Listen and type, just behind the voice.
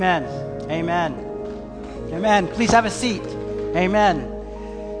Amen. Amen. Amen. Please have a seat.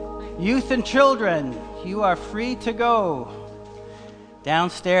 Amen. Youth and children, you are free to go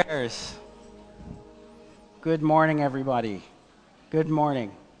downstairs. Good morning, everybody. Good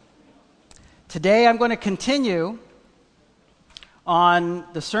morning. Today I'm going to continue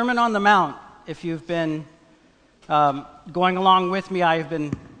on the Sermon on the Mount. If you've been going along with me, I've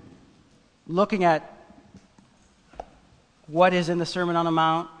been looking at what is in the Sermon on the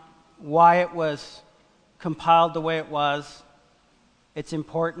Mount, why it was compiled the way it was, its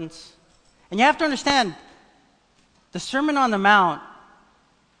importance. And you have to understand, the Sermon on the Mount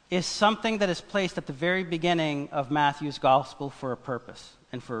is something that is placed at the very beginning of Matthew's gospel for a purpose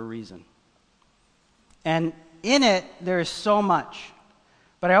and for a reason. And in it, there is so much.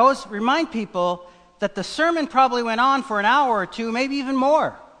 But I always remind people that the sermon probably went on for an hour or two, maybe even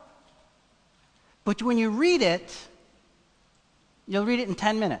more. But when you read it, you'll read it in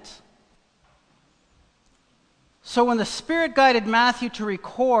 10 minutes. So when the Spirit guided Matthew to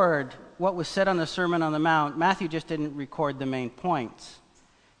record what was said on the Sermon on the Mount, Matthew just didn't record the main points.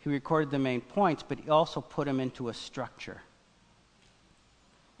 He recorded the main points, but he also put them into a structure.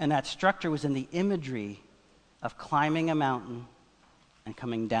 And that structure was in the imagery of climbing a mountain and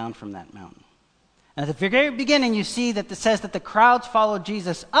coming down from that mountain. And at the very beginning, you see that it says that the crowds followed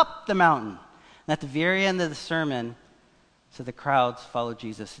Jesus up the mountain. And at the very end of the sermon, so the crowds followed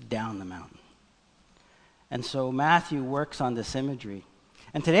Jesus down the mountain. And so Matthew works on this imagery.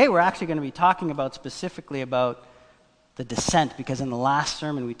 And today we're actually going to be talking about specifically about the descent, because in the last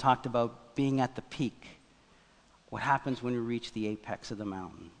sermon we talked about being at the peak. What happens when we reach the apex of the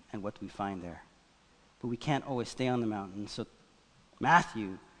mountain and what do we find there? But we can't always stay on the mountain. So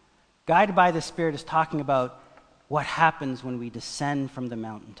Matthew, guided by the Spirit, is talking about what happens when we descend from the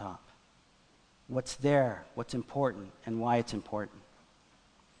mountaintop. What's there, what's important, and why it's important.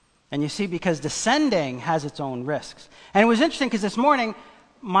 And you see, because descending has its own risks. And it was interesting because this morning,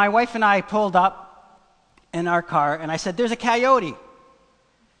 my wife and I pulled up in our car, and I said, there's a coyote.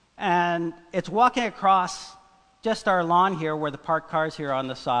 And it's walking across just our lawn here where the parked cars here on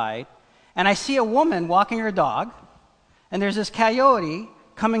the side. And I see a woman walking her dog, and there's this coyote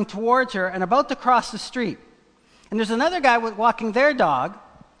coming towards her and about to cross the street. And there's another guy walking their dog,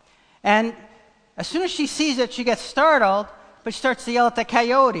 and as soon as she sees it, she gets startled, but she starts to yell at the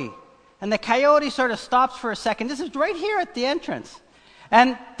coyote. And the coyote sort of stops for a second. This is right here at the entrance.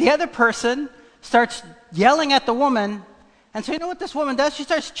 And the other person starts yelling at the woman. And so you know what this woman does? She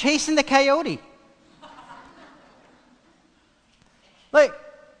starts chasing the coyote. Like,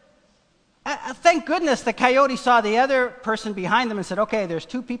 thank goodness the coyote saw the other person behind them and said, okay, there's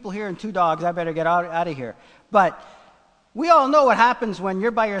two people here and two dogs. I better get out of here. But we all know what happens when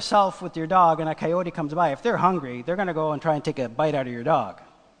you're by yourself with your dog and a coyote comes by. If they're hungry, they're going to go and try and take a bite out of your dog.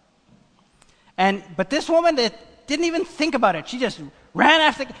 But this woman didn't even think about it. She just ran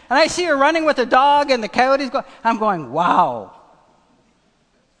after, and I see her running with the dog and the coyote's going. I'm going, wow.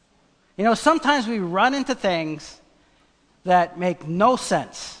 You know, sometimes we run into things that make no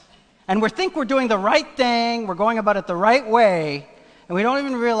sense. And we think we're doing the right thing, we're going about it the right way, and we don't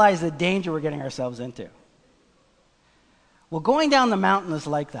even realize the danger we're getting ourselves into. Well, going down the mountain is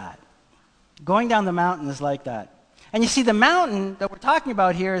like that. Going down the mountain is like that. And you see, the mountain that we're talking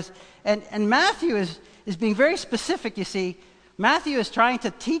about here is, and Matthew is being very specific, you see. Matthew is trying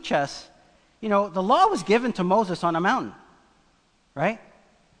to teach us, you know, the law was given to Moses on a mountain, right?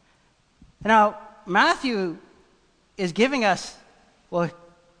 Now, Matthew is giving us, well,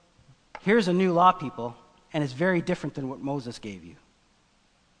 here's a new law, people, and it's very different than what Moses gave you.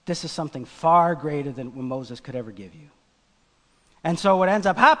 This is something far greater than what Moses could ever give you. And so what ends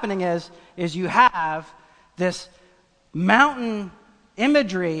up happening is you have this mountain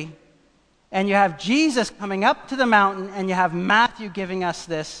imagery, and you have Jesus coming up to the mountain, and you have Matthew giving us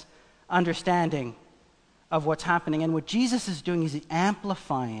this understanding of what's happening. And what Jesus is doing is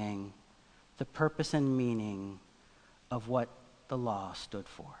amplifying the purpose and meaning of what the law stood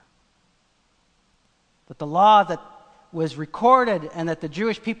for. That the law that was recorded and that the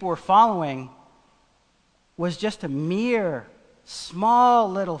Jewish people were following was just a mere small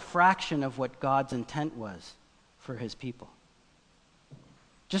little fraction of what God's intent was for his people.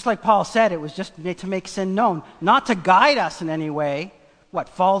 Just like Paul said, it was just to make sin known, not to guide us in any way. What,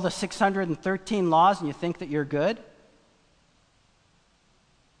 follow the 613 laws and you think that you're good?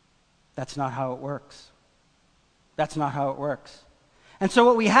 That's not how it works. That's not how it works. And so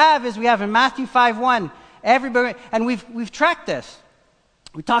what we have in Matthew 5:1, everybody, and we've tracked this.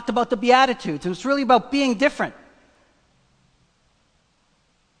 We talked about the Beatitudes, and it's really about being different.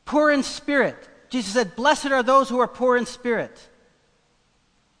 Poor in spirit. Jesus said, blessed are those who are poor in spirit.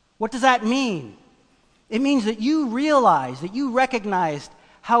 What does that mean? It means that you realize, that you recognized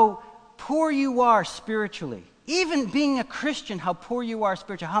how poor you are spiritually. Even being a Christian, how poor you are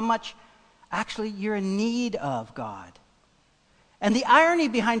spiritually, how much actually you're in need of God. And the irony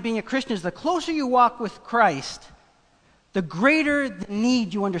behind being a Christian is the closer you walk with Christ, the greater the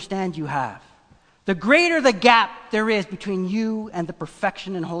need you understand you have. The greater the gap there is between you and the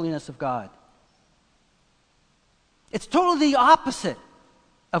perfection and holiness of God. It's totally the opposite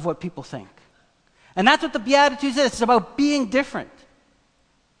of what people think. And that's what the Beatitudes is. It's about being different.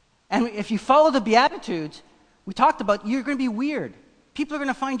 And if you follow the Beatitudes, we talked about you're going to be weird. People are going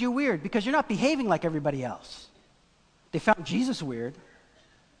to find you weird because you're not behaving like everybody else. They found Jesus weird.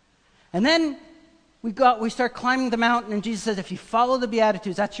 And then we start climbing the mountain, and Jesus says, if you follow the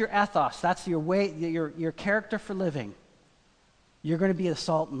Beatitudes, that's your ethos, that's your way, your character for living. You're going to be a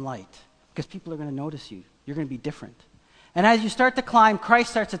salt and light because people are going to notice you. You're going to be different. And as you start to climb,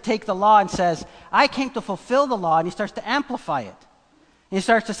 Christ starts to take the law and says, I came to fulfill the law, and he starts to amplify it. And he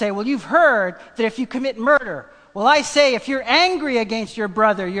starts to say, well, you've heard that if you commit murder, well, I say if you're angry against your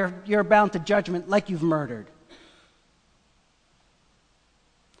brother, you're bound to judgment like you've murdered.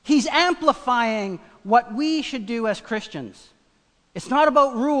 He's amplifying what we should do as Christians. It's not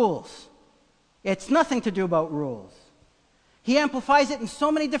about rules. It's nothing to do about rules. He amplifies it in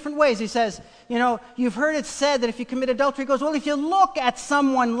so many different ways. He says, you've heard it said that if you commit adultery, he goes, well, if you look at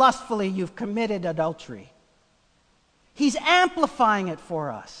someone lustfully, you've committed adultery. He's amplifying it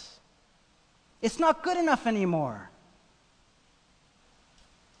for us. It's not good enough anymore.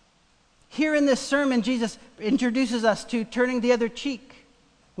 Here in this sermon, Jesus introduces us to turning the other cheek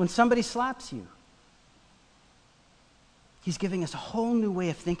when somebody slaps you. He's giving us a whole new way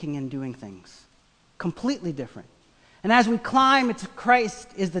of thinking and doing things. Completely different. And as we climb, it's Christ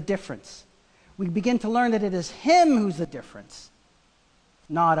is the difference. We begin to learn that it is him who's the difference,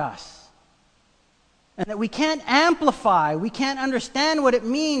 not us. And that we can't amplify, we can't understand what it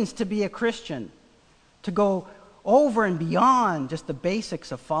means to be a Christian, to go over and beyond just the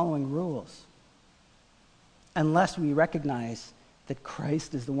basics of following rules, unless we recognize that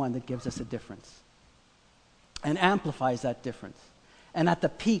Christ is the one that gives us a difference and amplifies that difference. And at the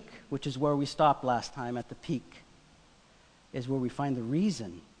peak, which is where we stopped last time, at the peak is where we find the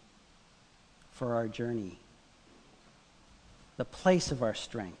reason for our journey, the place of our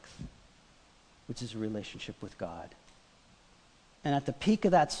strength, which is a relationship with God. And at the peak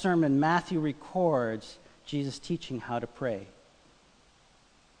of that sermon, Matthew records Jesus teaching how to pray.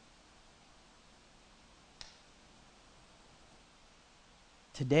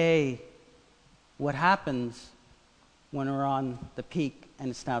 Today, what happens when we're on the peak and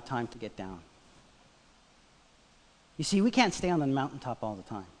it's now time to get down? You see, we can't stay on the mountaintop all the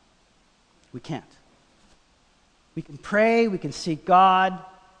time. We can't. We can pray, we can seek God,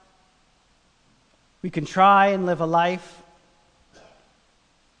 we can try and live a life,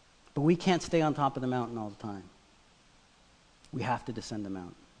 but we can't stay on top of the mountain all the time. We have to descend the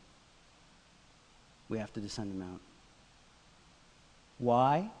mountain. We have to descend the mountain.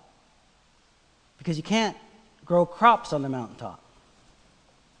 Why? Because you can't grow crops on the mountaintop.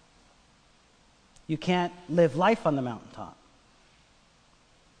 You can't live life on the mountaintop.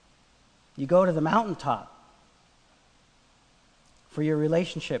 You go to the mountaintop for your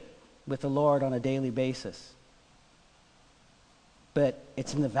relationship with the Lord on a daily basis. But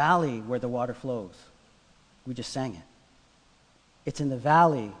it's in the valley where the water flows. We just sang it. It's in the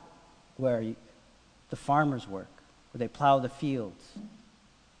valley where the farmers work, where they plow the fields.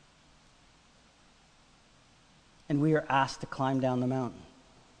 And we are asked to climb down the mountain.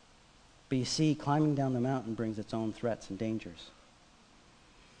 But you see, climbing down the mountain brings its own threats and dangers.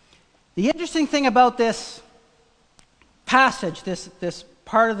 The interesting thing about this passage, this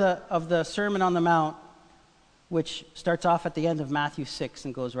part of the Sermon on the Mount, which starts off at the end of Matthew 6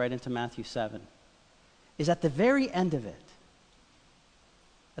 and goes right into Matthew 7, is at the very end of it,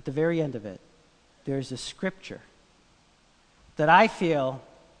 there's a scripture that I feel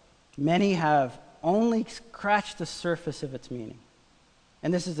many have only scratched the surface of its meaning.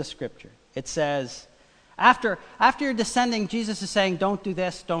 And this is the scripture. It says, after you're descending, Jesus is saying, don't do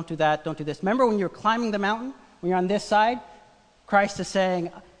this, don't do that, don't do this. Remember when you're climbing the mountain, when you're on this side, Christ is saying,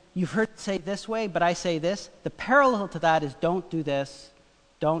 you've heard it say this way, but I say this. The parallel to that is don't do this,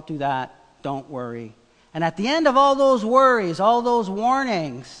 don't do that, don't worry. And at the end of all those worries, all those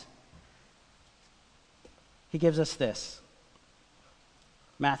warnings, he gives us this.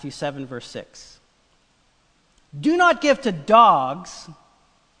 Matthew 7, verse 6. Do not give to dogs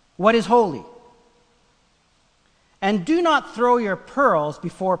what is holy, and do not throw your pearls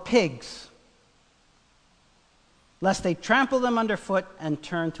before pigs, lest they trample them underfoot and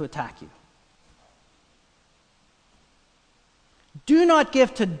turn to attack you. Do not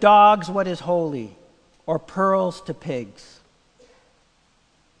give to dogs what is holy, or pearls to pigs.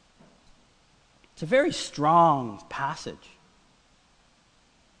 It's a very strong passage.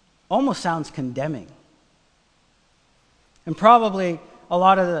 Almost sounds condemning. And probably a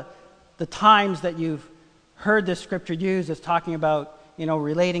lot of the times that you've heard this scripture used is talking about,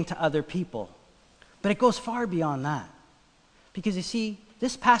 relating to other people. But it goes far beyond that. Because you see,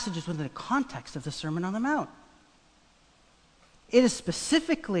 this passage is within the context of the Sermon on the Mount. It is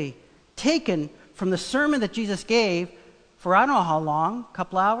specifically taken from the sermon that Jesus gave for I don't know how long, a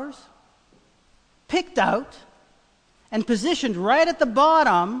couple hours, picked out and positioned right at the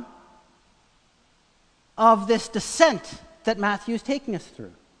bottom of this descent that Matthew is taking us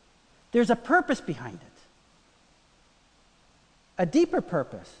through. There's a purpose behind it, a deeper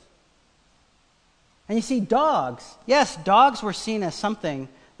purpose. And you see, dogs, yes, dogs were seen as something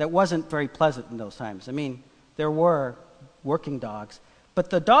that wasn't very pleasant in those times. I mean, there were working dogs. But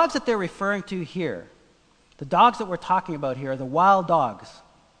the dogs that they're referring to here, the dogs that we're talking about here, are the wild dogs.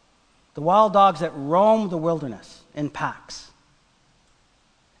 The wild dogs that roam the wilderness in packs.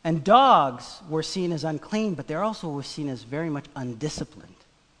 And dogs were seen as unclean, but they also were seen as very much undisciplined.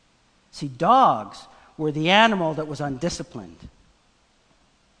 See, dogs were the animal that was undisciplined.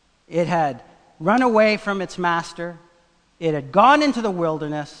 It had run away from its master. It had gone into the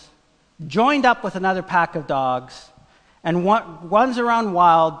wilderness, joined up with another pack of dogs, and runs around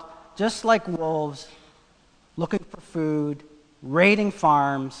wild, just like wolves, looking for food, raiding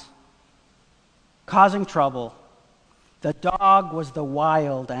farms, causing trouble. The dog was the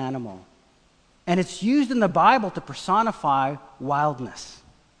wild animal. And it's used in the Bible to personify wildness.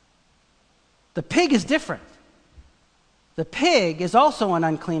 The pig is different. The pig is also an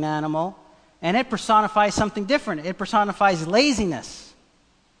unclean animal, and it personifies something different. It personifies laziness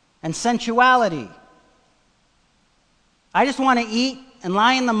and sensuality. I just want to eat and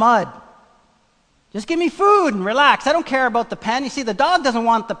lie in the mud. Just give me food and relax. I don't care about the pen. You see, the dog doesn't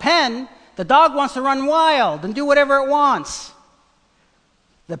want the pen. The dog wants to run wild and do whatever it wants.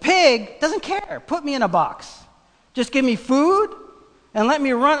 The pig doesn't care. Put me in a box. Just give me food and let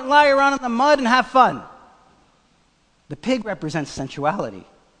me lie around in the mud and have fun. The pig represents sensuality.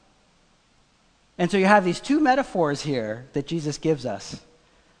 And so you have these two metaphors here that Jesus gives us.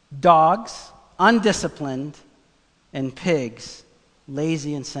 Dogs, undisciplined, and pigs,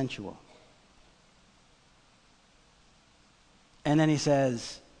 lazy and sensual. And then he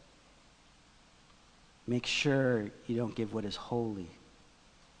says, make sure you don't give what is holy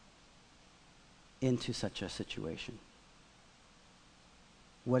into such a situation.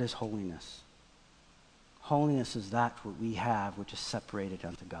 What is holiness? Holiness is that what we have which is separated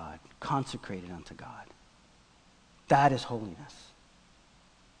unto God, consecrated unto God. That is holiness.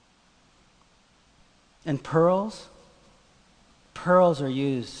 And pearls are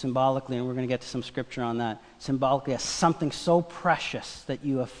used symbolically, and we're going to get to some scripture on that, symbolically as something so precious that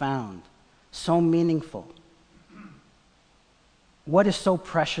you have found, so meaningful. What is so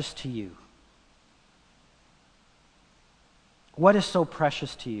precious to you? What is so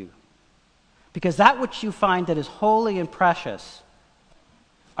precious to you? Because that which you find that is holy and precious,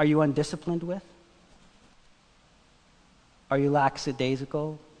 are you undisciplined with? Are you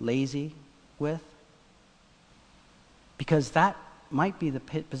lackadaisical, lazy with? Because that might be the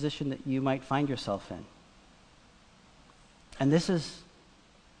position that you might find yourself in. And this is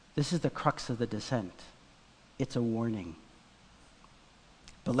the crux of the descent. It's a warning.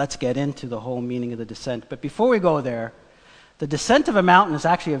 But let's get into the whole meaning of the descent. But before we go there, the descent of a mountain is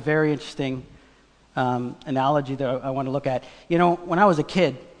actually a very interesting analogy that I want to look at. You know, when I was a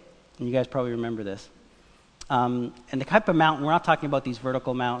kid, and you guys probably remember this, and the type of mountain, we're not talking about these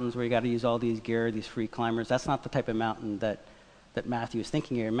vertical mountains where you got to use all these gear, these free climbers. That's not the type of mountain that Matthew is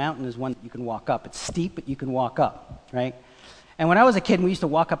thinking here. A mountain is one that you can walk up. It's steep, but you can walk up, right? And when I was a kid, we used to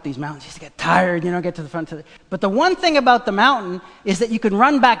walk up these mountains. We used to get tired, get to the front. But the one thing about the mountain is that you can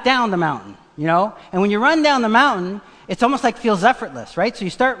run back down the mountain, And when you run down the mountain, it's almost like feels effortless, right? So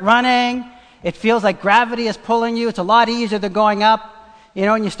you start running. It feels like gravity is pulling you. It's a lot easier than going up.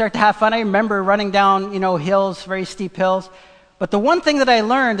 And you start to have fun. I remember running down, hills, very steep hills. But the one thing that I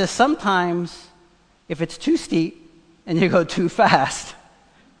learned is sometimes if it's too steep and you go too fast,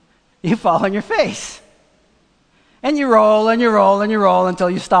 you fall on your face. And you roll and you roll and you roll until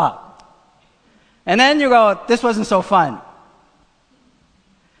you stop. And then you go, this wasn't so fun.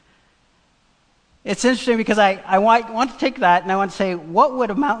 It's interesting because I want to take that and I want to say, what would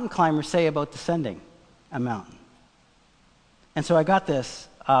a mountain climber say about descending a mountain? And so I got this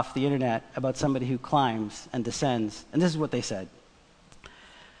off the internet about somebody who climbs and descends, and this is what they said.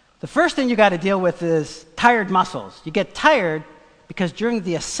 The first thing you got to deal with is tired muscles. You get tired because during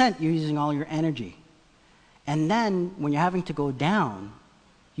the ascent, you're using all your energy. And then when you're having to go down,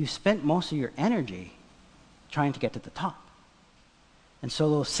 you spent most of your energy trying to get to the top. And so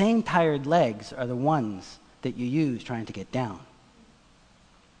those same tired legs are the ones that you use trying to get down.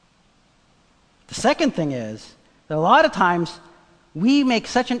 The second thing is that a lot of times we make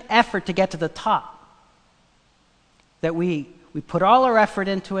such an effort to get to the top that we put all our effort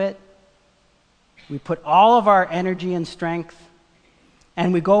into it, we put all of our energy and strength,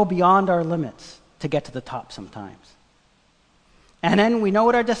 and we go beyond our limits to get to the top sometimes. And then we know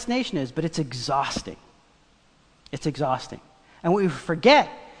what our destination is, but it's exhausting. It's exhausting. And what we forget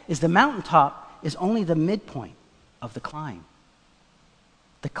is the mountaintop is only the midpoint of the climb.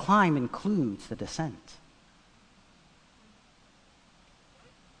 The climb includes the descent.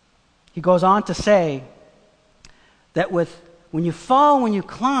 He goes on to say that when you fall, when you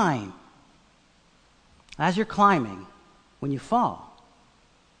climb, as you're climbing, when you fall,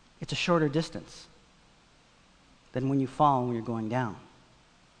 it's a shorter distance than when you fall when you're going down.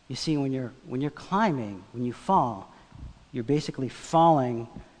 You see, when you're climbing, when you fall, you're basically falling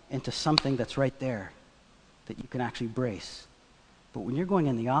into something that's right there that you can actually brace. But when you're going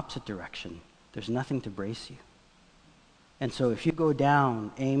in the opposite direction, there's nothing to brace you. And so if you go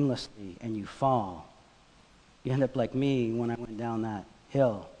down aimlessly and you fall, you end up like me when I went down that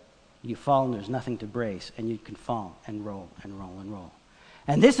hill. You fall and there's nothing to brace, and you can fall and roll and roll and roll.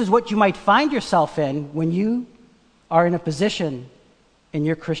 And this is what you might find yourself in when you are in a position in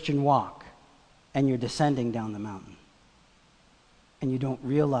your Christian walk and you're descending down the mountain. And you don't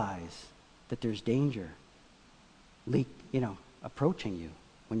realize that there's danger approaching you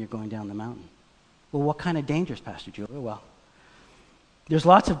when you're going down the mountain. Well, what kind of dangers, Pastor Julia? Well, there's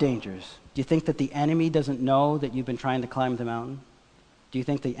lots of dangers. Do you think that the enemy doesn't know that you've been trying to climb the mountain? Do you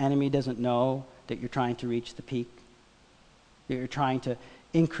think the enemy doesn't know that you're trying to reach the peak? That you're trying to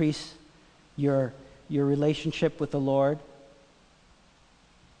increase your relationship with the Lord?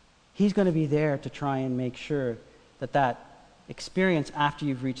 He's going to be there to try and make sure that experience after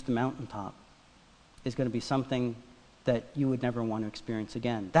you've reached the mountaintop is going to be something that you would never want to experience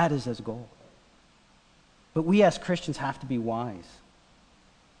again. That is his goal. But we as Christians have to be wise.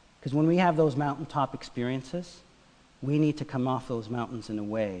 Because when we have those mountaintop experiences, we need to come off those mountains in a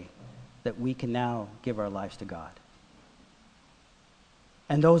way that we can now give our lives to God.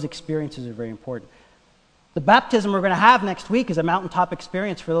 And those experiences are very important. The baptism we're going to have next week is a mountaintop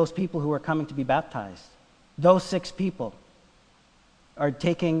experience for those people who are coming to be baptized. Those 6 people are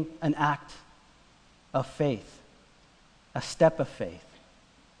taking an act of faith, a step of faith.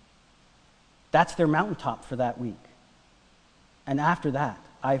 That's their mountaintop for that week. And after that,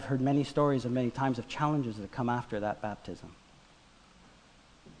 I've heard many stories of many times of challenges that come after that baptism.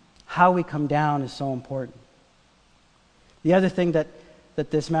 How we come down is so important. The other thing that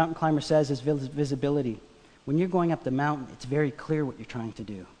this mountain climber says is visibility. When you're going up the mountain, it's very clear what you're trying to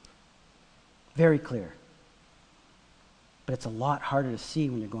do. Very clear. But it's a lot harder to see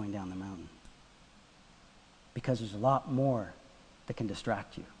when you're going down the mountain. Because there's a lot more that can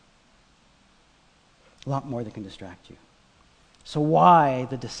distract you. A lot more that can distract you. So why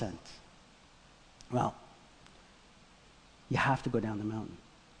the descent? Well, you have to go down the mountain.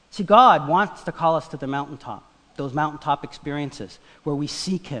 See, God wants to call us to the mountaintop, those mountaintop experiences where we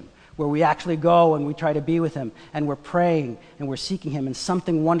seek him, where we actually go and we try to be with him, and we're praying and we're seeking him, and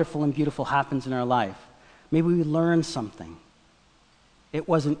something wonderful and beautiful happens in our life. Maybe we learn something. It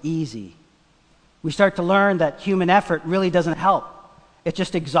wasn't easy. We start to learn that human effort really doesn't help. It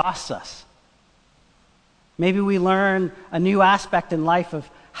just exhausts us. Maybe we learn a new aspect in life of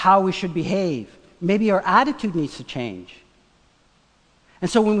how we should behave. Maybe our attitude needs to change.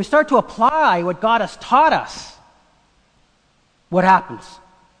 And so when we start to apply what God has taught us, what happens?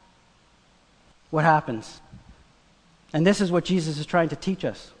 What happens? And this is what Jesus is trying to teach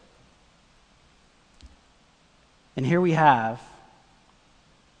us. And here we have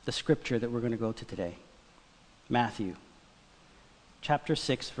the scripture that we're going to go to today. Matthew chapter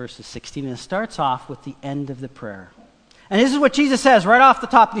 6, verses 16. And it starts off with the end of the prayer. And this is what Jesus says right off the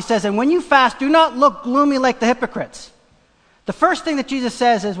top. He says, and when you fast, do not look gloomy like the hypocrites. The first thing that Jesus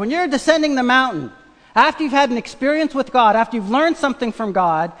says is when you're descending the mountain, after you've had an experience with God, after you've learned something from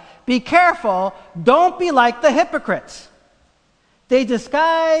God, be careful. Don't be like the hypocrites. They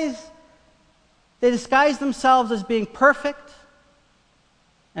disguise themselves as being perfect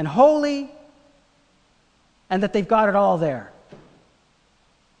and holy, and that they've got it all there.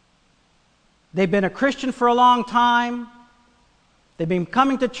 They've been a Christian for a long time. They've been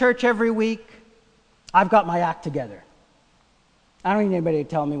coming to church every week. I've got my act together. I don't need anybody to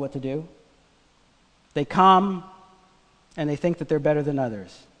tell me what to do. They come, and they think that they're better than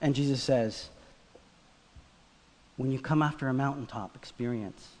others. And Jesus says, when you come after a mountaintop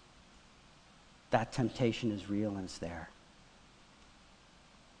experience, that temptation is real and it's there.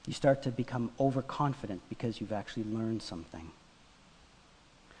 You start to become overconfident because you've actually learned something.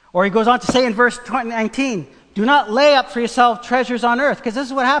 Or he goes on to say in verse 19, do not lay up for yourself treasures on earth. Because this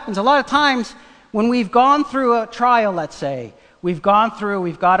is what happens. A lot of times when we've gone through a trial, let's say, we've got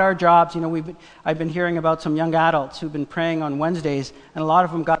our jobs. I've been hearing about some young adults who've been praying on Wednesdays, and a lot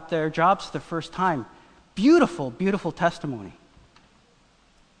of them got their jobs for the first time. Beautiful, beautiful testimony.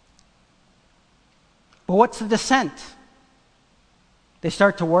 But what's the descent? They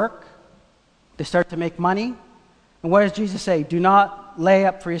start to work. They start to make money. And what does Jesus say? Do not lay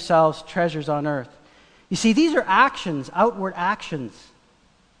up for yourselves treasures on earth. You see, these are actions, outward actions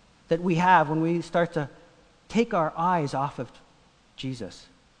that we have when we start to take our eyes off of Jesus.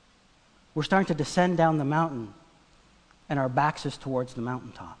 We're starting to descend down the mountain, and our backs is towards the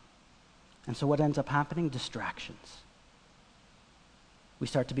mountaintop. And so what ends up happening? Distractions. We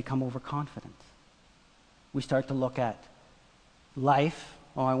start to become overconfident. We start to look at life.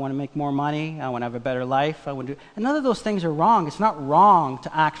 Oh, I want to make more money. I want to have a better life. And none of those things are wrong. It's not wrong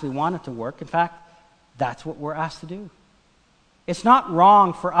to actually want it to work. In fact, that's what we're asked to do. It's not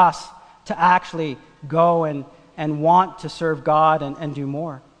wrong for us to actually go and want to serve God and do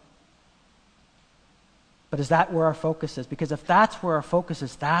more. But is that where our focus is? Because if that's where our focus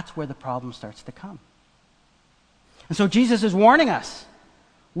is, that's where the problem starts to come. And so Jesus is warning us.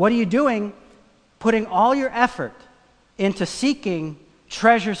 What are you doing? Putting all your effort into seeking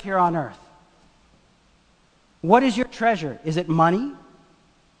treasures here on earth. What is your treasure? Is it money?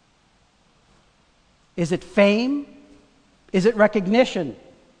 Is it fame? Is it recognition?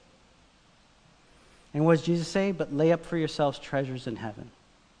 And what does Jesus say? But lay up for yourselves treasures in heaven.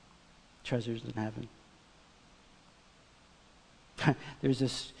 Treasures in heaven. There's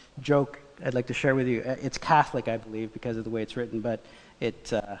this joke I'd like to share with you. It's Catholic, I believe, because of the way it's written, but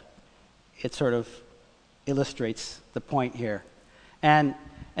it sort of illustrates the point here. And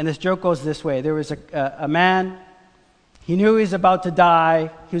this joke goes this way. There was a man, he knew he was about to die.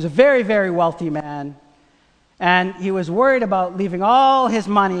 He was a very, very wealthy man. And he was worried about leaving all his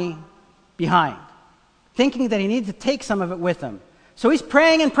money behind, thinking that he needed to take some of it with him. So he's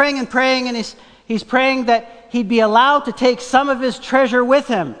praying and praying and praying, and he's praying that he'd be allowed to take some of his treasure with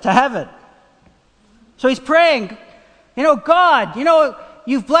him to heaven. So he's praying, God,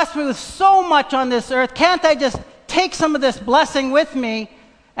 you've blessed me with so much on this earth. Can't I just take some of this blessing with me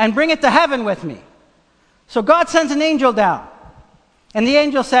and bring it to heaven with me? So God sends an angel down. And the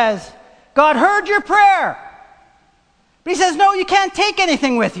angel says, God heard your prayer. But he says, no, you can't take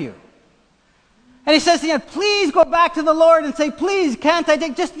anything with you. And he says, please go back to the Lord and say, please, can't I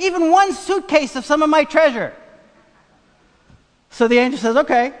take just even one suitcase of some of my treasure? So the angel says,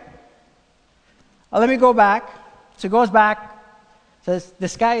 okay, let me go back. So he goes back, says,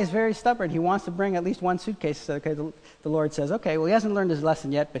 this guy is very stubborn. He wants to bring at least one suitcase. So, okay, the Lord says, okay, well, he hasn't learned his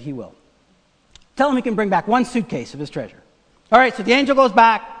lesson yet, but he will. Tell him he can bring back one suitcase of his treasure. All right, so the angel goes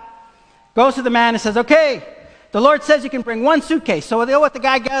back, goes to the man and says, okay, the Lord says you can bring one suitcase. So what the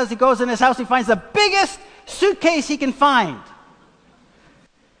guy does, he goes in his house, he finds the biggest suitcase he can find.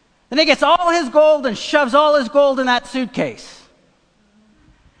 Then he gets all his gold and shoves all his gold in that suitcase.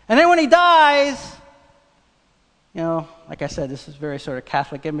 And then when he dies, like I said, this is very sort of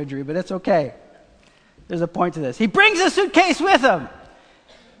Catholic imagery, but it's okay. There's a point to this. He brings the suitcase with him.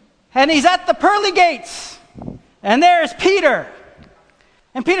 And he's at the pearly gates. And there's Peter.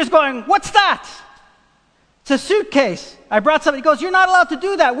 And Peter's going, what's that? It's a suitcase. I brought something. He goes, you're not allowed to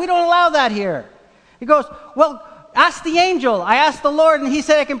do that. We don't allow that here. He goes, well, ask the angel. I asked the Lord, and he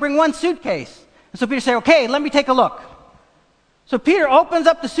said I can bring one suitcase. And so Peter said, okay, let me take a look. So Peter opens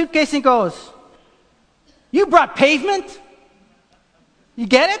up the suitcase and goes, you brought pavement? You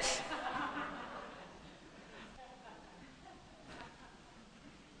get it?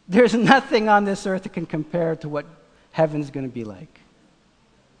 There's nothing on this earth that can compare to what heaven's going to be like.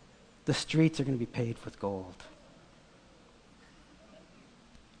 The streets are going to be paved with gold.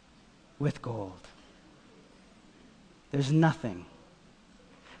 With gold. There's nothing.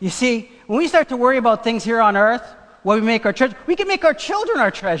 You see, when we start to worry about things here on earth, what we make our treasure, we can make our children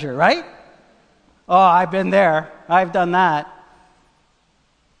our treasure, right? Oh, I've been there. I've done that.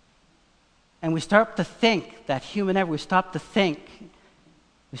 And we start to think, that human ever, we start to think,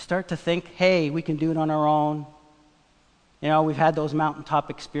 hey, we can do it on our own. We've had those mountaintop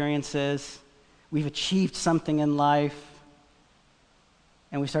experiences. We've achieved something in life.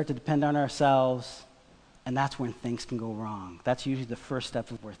 and we start to depend on ourselves, and that's when things can go wrong. That's usually the first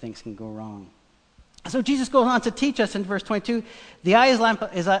step of where things can go wrong. So Jesus goes on to teach us in verse 22, the eye is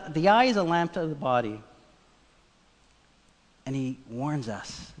a lamp of the body. And he warns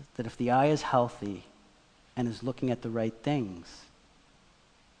us that if the eye is healthy and is looking at the right things,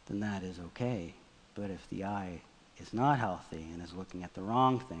 then that is okay. But if the eye is not healthy and is looking at the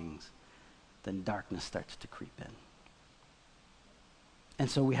wrong things, then darkness starts to creep in. And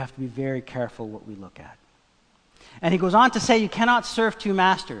so we have to be very careful what we look at. And he goes on to say you cannot serve two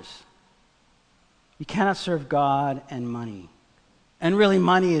masters. You cannot serve God and money. And really,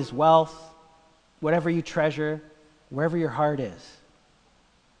 money is wealth, whatever you treasure, wherever your heart is.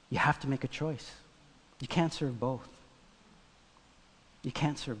 You have to make a choice. You can't serve both. You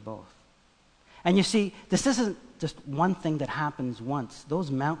can't serve both. And you see, this isn't just one thing that happens once. Those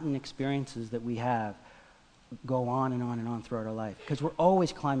mountain experiences that we have go on and on and on throughout our life, because we're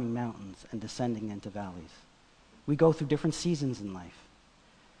always climbing mountains and descending into valleys. We go through different seasons in life.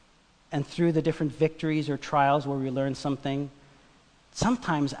 And through the different victories or trials where we learn something,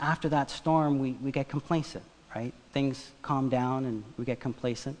 sometimes after that storm, we get complacent, right? Things calm down and we get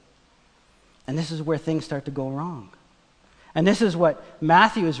complacent. And this is where things start to go wrong. And this is what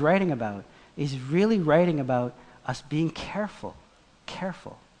Matthew is writing about. He's really writing about us being careful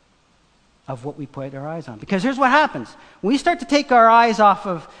of what we put our eyes on. Because here's what happens. When we start to take our eyes off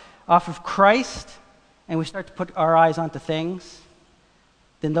of Christ and we start to put our eyes onto things,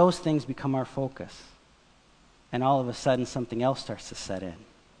 then those things become our focus. And all of a sudden, something else starts to set in.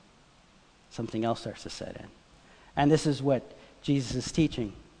 Something else starts to set in. And this is what Jesus is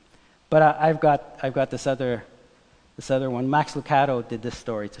teaching. But I've got this other one. Max Lucado did this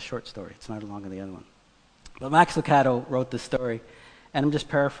story. It's a short story. It's not as long as the other one. But Max Lucado wrote this story, and I'm just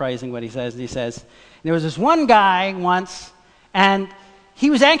paraphrasing what he says. He says, there was this one guy once, and he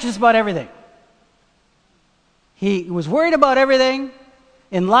was anxious about everything. He was worried about everything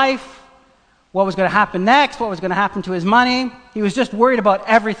in life, what was going to happen next, what was going to happen to his money. He was just worried about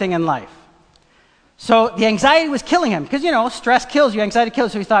everything in life. So the anxiety was killing him, because, stress kills you, anxiety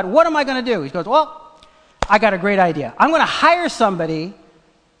kills you. So he thought, what am I going to do? He goes, well, I got a great idea. I'm going to hire somebody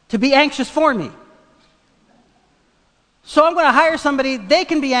to be anxious for me. So I'm going to hire somebody, they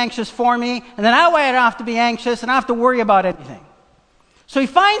can be anxious for me, and then that way I don't have to be anxious and I don't have to worry about anything. So he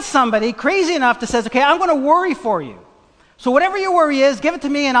finds somebody crazy enough that says, okay, I'm going to worry for you. So whatever your worry is, give it to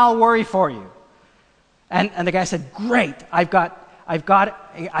me and I'll worry for you. And the guy said, great, I've got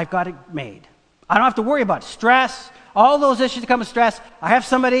it made. I don't have to worry about stress, all those issues that come with stress. I have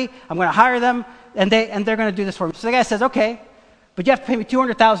somebody, I'm going to hire them, and they're going to do this for me. So the guy says, okay, but you have to pay me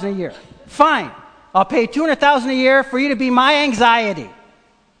 $200,000 a year. Fine, I'll pay $200,000 a year for you to be my anxiety.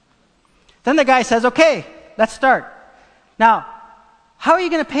 Then the guy says, okay, let's start. Now, how are you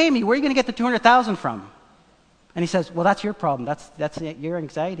going to pay me? Where are you going to get the $200,000 from? And he says, well, that's your problem. That's your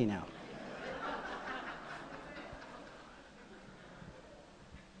anxiety now.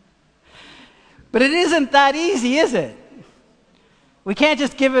 But it isn't that easy, is it? We can't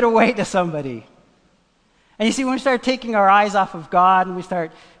just give it away to somebody. And you see, when we start taking our eyes off of God and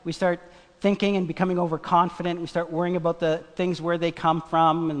we start thinking and becoming overconfident, we start worrying about the things where they come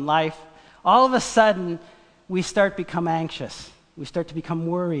from in life, all of a sudden we start to become anxious. We start to become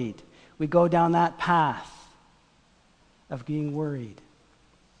worried. We go down that path of being worried.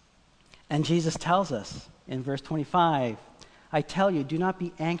 And Jesus tells us in verse 25, I tell you, do not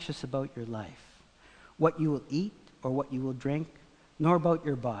be anxious about your life, what you will eat or what you will drink, nor about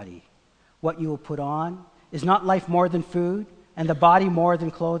your body, what you will put on. Is not life more than food, and the body more than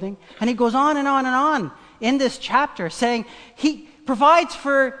clothing? And he goes on and on and on in this chapter, saying he provides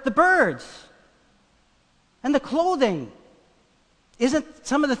for the birds and the clothing. Isn't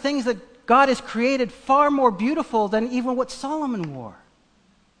some of the things that God has created far more beautiful than even what Solomon wore?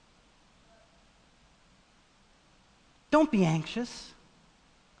 Don't be anxious.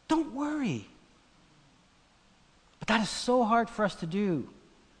 Don't worry. But that is so hard for us to do.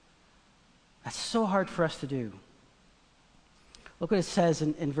 That's so hard for us to do. Look what it says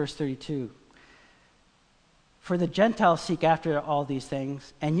in verse 32. For the Gentiles seek after all these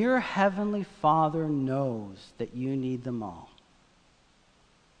things, and your heavenly Father knows that you need them all.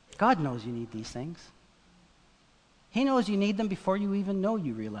 God knows you need these things. He knows you need them before you even know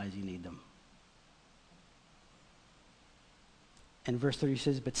you realize you need them. And verse 30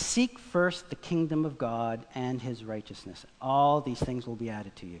 says, but seek first the kingdom of God and his righteousness. All these things will be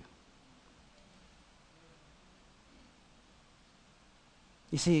added to you.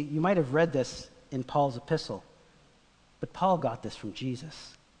 You see, you might have read this in Paul's epistle, but Paul got this from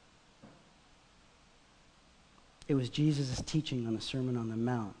Jesus. It was Jesus' teaching on the Sermon on the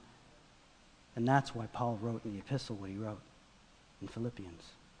Mount. And that's why Paul wrote in the epistle what he wrote in Philippians.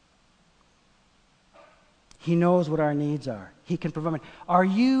 He knows what our needs are. He can provide. Are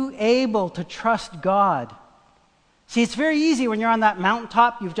you able to trust God? See, it's very easy when you're on that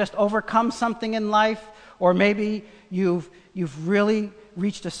mountaintop, you've just overcome something in life, or maybe you've really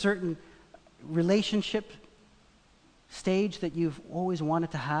reached a certain relationship stage that you've always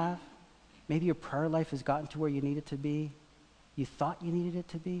wanted to have. Maybe your prayer life has gotten to where you need it to be. You thought you needed it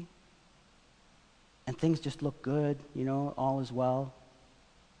to be. And things just look good, all is well.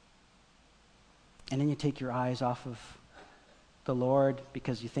 And then you take your eyes off of the Lord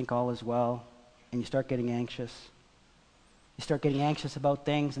because you think all is well, and you start getting anxious. You start getting anxious about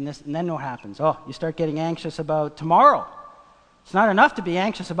things, and then what happens? Oh, you start getting anxious about tomorrow. It's not enough to be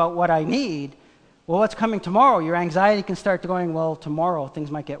anxious about what I need. Well, what's coming tomorrow? Your anxiety can start going, well, tomorrow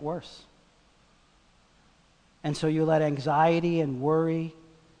things might get worse. And so you let anxiety and worry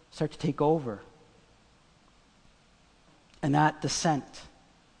start to take over. And that descent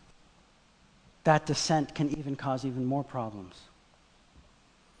can even cause even more problems.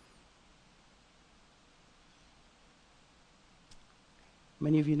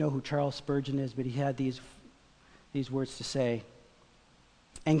 Many of you know who Charles Spurgeon is, but he had these words to say.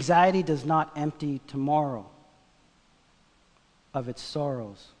 Anxiety does not empty tomorrow of its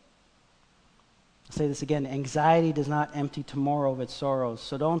sorrows. I'll say this again. Anxiety does not empty tomorrow of its sorrows.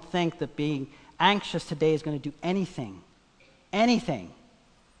 So don't think that being anxious today is going to do anything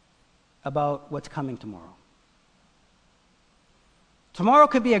about what's coming tomorrow. Tomorrow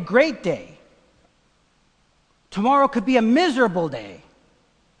could be a great day. Tomorrow could be a miserable day.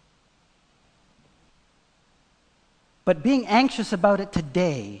 But being anxious about it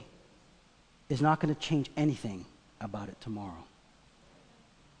today is not going to change anything about it tomorrow.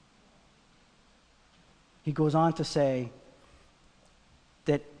 He goes on to say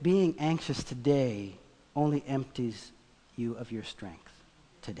that being anxious today only empties you of your strength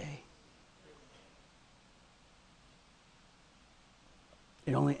today.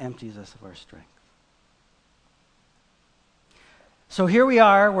 It only empties us of our strength. So here we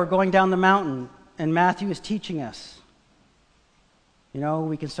are, we're going down the mountain, and Matthew is teaching us.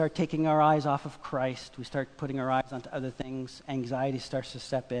 We can start taking our eyes off of Christ. We start putting our eyes onto other things. Anxiety starts to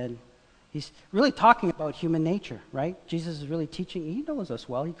step in. He's really talking about human nature, right? Jesus is really teaching. He knows us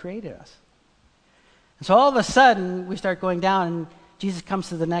well. He created us. And so all of a sudden, we start going down, and Jesus comes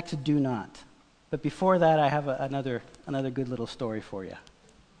to the next do not. But before that, I have another good little story for you.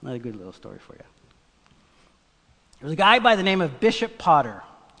 Another good little story for you. There was a guy by the name of Bishop Potter,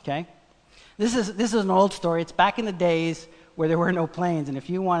 okay? This is an old story. It's back in the days where there were no planes, and if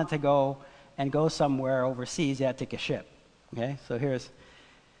you wanted to go somewhere overseas, you had to take a ship. Okay, so here's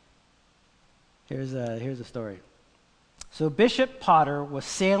a story. So Bishop Potter was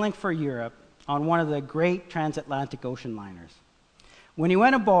sailing for Europe on one of the great transatlantic ocean liners. When he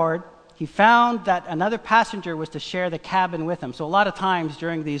went aboard, he found that another passenger was to share the cabin with him. So a lot of times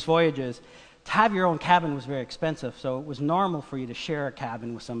during these voyages, to have your own cabin was very expensive, so it was normal for you to share a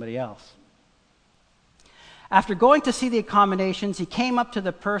cabin with somebody else. After going to see the accommodations, he came up to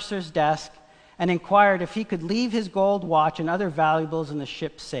the purser's desk and inquired if he could leave his gold watch and other valuables in the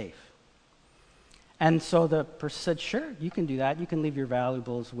ship's safe. And so the purser said, sure, you can do that. You can leave your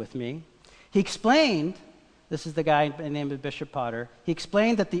valuables with me. He explained, this is the guy by the name of Bishop Potter, he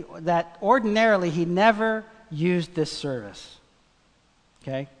explained that ordinarily he never used this service.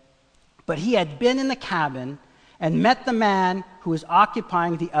 Okay? But he had been in the cabin and met the man who was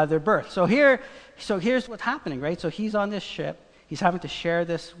occupying the other berth. So here's what's happening, right? So he's on this ship. He's having to share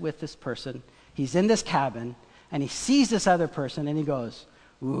this with this person. He's in this cabin, and he sees this other person, and he goes,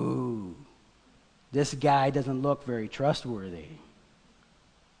 ooh, this guy doesn't look very trustworthy.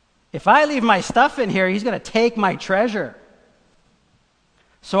 If I leave my stuff in here, he's going to take my treasure.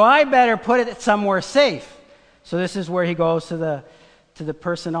 So I better put it somewhere safe. So this is where he goes to the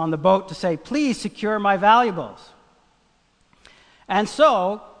person on the boat to say, please secure my valuables. And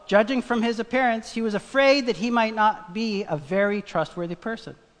so, judging from his appearance, he was afraid that he might not be a very trustworthy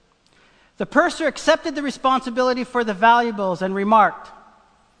person. The purser accepted the responsibility for the valuables and remarked,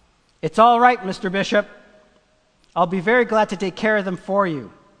 it's all right, Mr. Bishop. I'll be very glad to take care of them for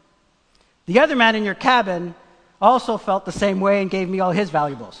you. The other man in your cabin also felt the same way and gave me all his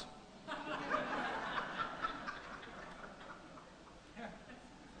valuables.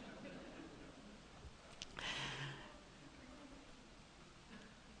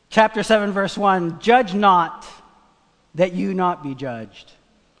 Chapter 7, verse 1, judge not that you not be judged,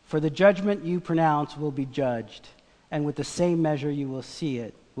 for the judgment you pronounce will be judged, and with the same measure you will see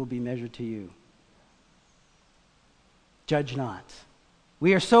it will be measured to you. Judge not.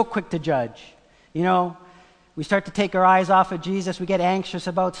 We are so quick to judge. You know, we start to take our eyes off of Jesus. We get anxious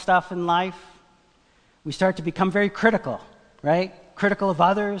about stuff in life. We start to become very critical, right? Critical of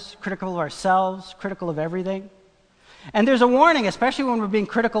others, critical of ourselves, critical of everything. And there's a warning, especially when we're being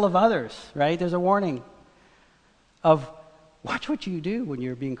critical of others, right? There's a warning of watch what you do when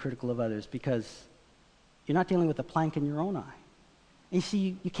you're being critical of others, because you're not dealing with a plank in your own eye. And you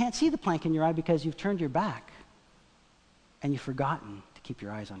see, you can't see the plank in your eye because you've turned your back and you've forgotten to keep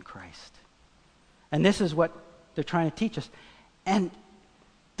your eyes on Christ. And this is what they're trying to teach us. And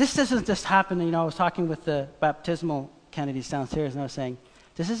this doesn't just happen, you know, I was talking with the baptismal Kennedys downstairs, and I was saying,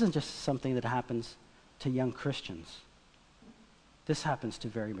 this isn't just something that happens to young Christians. This happens to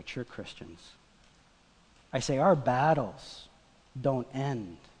very mature Christians. I say our battles don't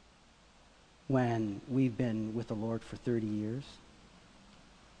end when we've been with the Lord for 30 years.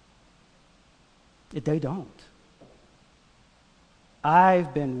 They don't.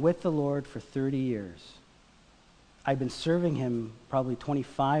 I've been with the Lord for 30 years. I've been serving him probably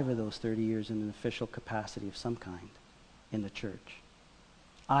 25 of those 30 years in an official capacity of some kind in the church.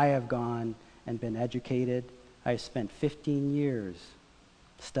 I have gone and been educated. I spent 15 years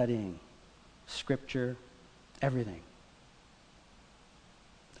studying Scripture, everything.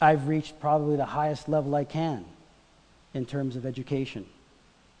 I've reached probably the highest level I can in terms of education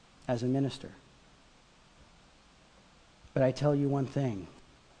as a minister. But I tell you one thing,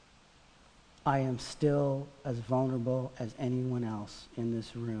 I am still as vulnerable as anyone else in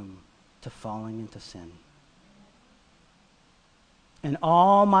this room to falling into sin. And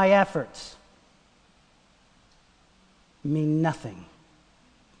all my efforts mean nothing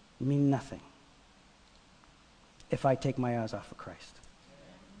if I take my eyes off of Christ.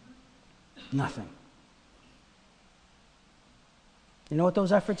 Nothing. You know what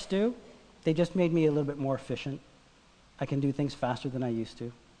those efforts do? They just made me a little bit more efficient. I can do things faster than I used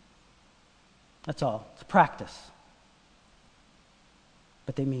to. That's all. It's practice.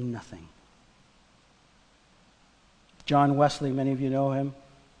 But they mean nothing. John Wesley, many of you know him,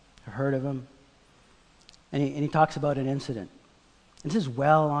 have heard of him. And he talks about an incident. This is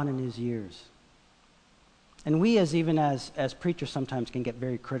well on in his years. And we even as preachers sometimes can get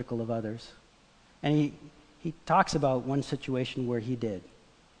very critical of others. And he talks about one situation where he did.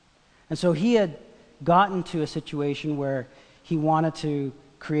 And so he had gotten to a situation where he wanted to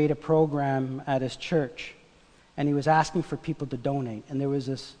create a program at his church. And he was asking for people to donate. And there was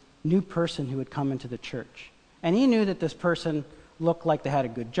this new person who had come into the church. And he knew that this person looked like they had a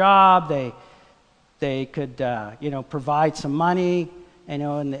good job. They could, provide some money,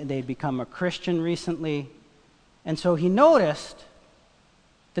 and they'd become a Christian recently. And so he noticed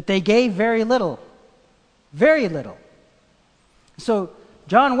that they gave very little. Very little. So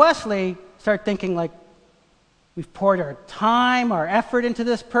John Wesley started thinking, like, we've poured our time, our effort into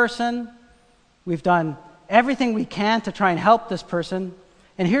this person. We've done everything we can to try and help this person.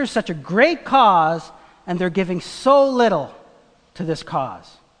 And here's such a great cause, and they're giving so little to this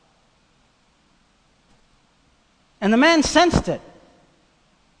cause. And the man sensed it.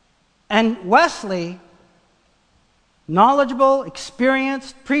 And Wesley, knowledgeable,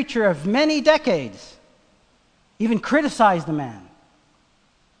 experienced preacher of many decades, even criticized the man.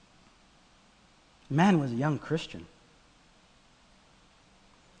 The man was a young Christian.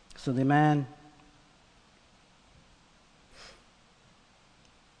 So the man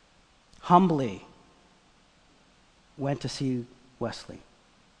humbly went to see Wesley.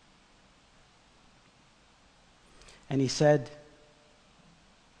 And he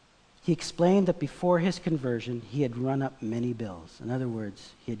explained that before his conversion, he had run up many bills. In other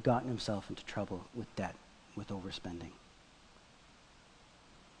words, he had gotten himself into trouble with debt, with overspending.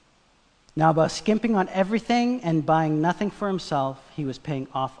 Now, by skimping on everything and buying nothing for himself, he was paying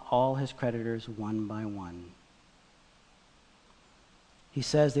off all his creditors one by one. He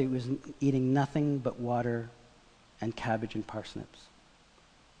says that he was eating nothing but water and cabbage and parsnips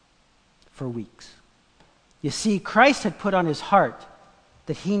for weeks. You see, Christ had put on his heart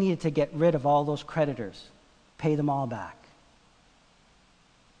that he needed to get rid of all those creditors, pay them all back.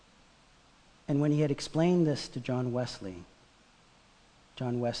 And when he had explained this to John Wesley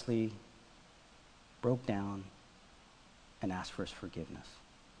broke down and asked for his forgiveness.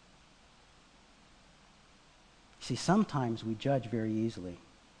 See, sometimes we judge very easily.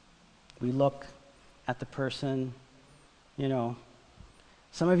 We look at the person,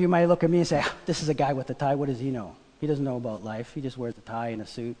 some of you might look at me and say, this is a guy with a tie, what does he know? He doesn't know about life. He just wears a tie and a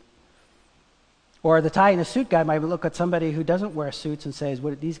suit. Or the tie and a suit guy might look at somebody who doesn't wear suits and says,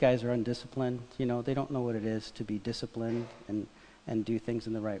 these guys are undisciplined. They don't know what it is to be disciplined and do things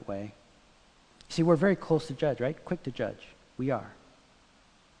in the right way. See, we're very close to judge, right? Quick to judge. We are.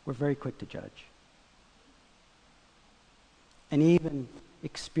 We're very quick to judge. And even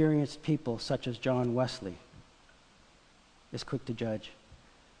experienced people such as John Wesley is quick to judge.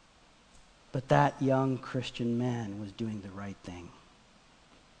 But that young Christian man was doing the right thing.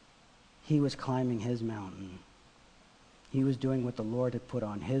 He was climbing his mountain. He was doing what the Lord had put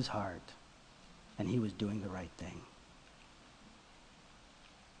on his heart, and he was doing the right thing.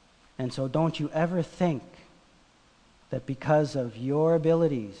 And so don't you ever think that because of your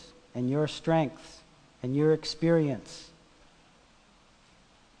abilities and your strengths and your experience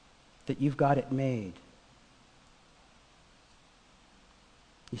that you've got it made.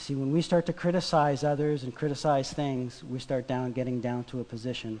 You see, when we start to criticize others and criticize things, we start getting down to a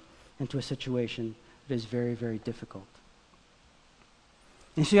position, into a situation that is very, very difficult.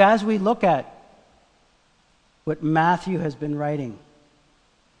 And see, as we look at what Matthew has been writing,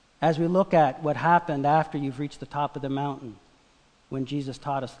 as we look at what happened after you've reached the top of the mountain, when Jesus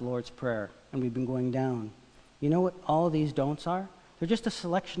taught us the Lord's Prayer, and we've been going down, you know what all of these don'ts are? They're just a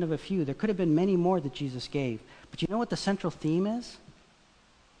selection of a few. There could have been many more that Jesus gave. But you know what the central theme is?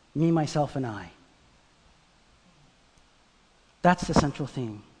 Me, myself, and I. That's the central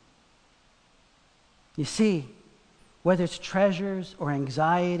theme. You see, whether it's treasures or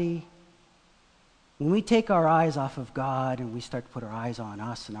anxiety, when we take our eyes off of God and we start to put our eyes on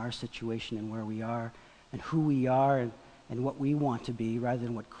us and our situation and where we are and who we are and what we want to be rather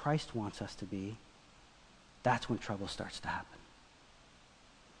than what Christ wants us to be, that's when trouble starts to happen.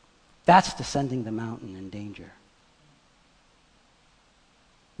 That's descending the mountain in danger.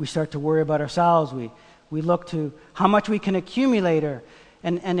 We start to worry about ourselves. We look to how much we can accumulate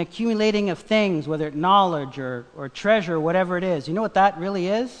and accumulating of things, whether it's knowledge or treasure, whatever it is. You know what that really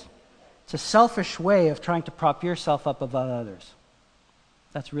is? It's a selfish way of trying to prop yourself up above others.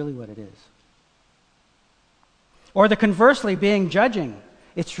 That's really what it is. Or the conversely, being judging.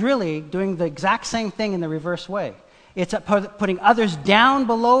 It's really doing the exact same thing in the reverse way. It's putting others down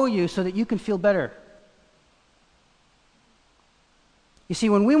below you so that you can feel better. You see,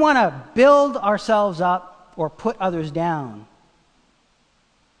 when we want to build ourselves up or put others down,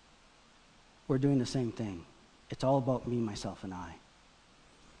 we're doing the same thing. It's all about me, myself, and I.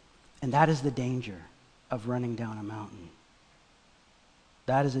 And that is the danger of running down a mountain.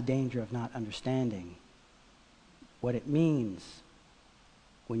 That is a danger of not understanding what it means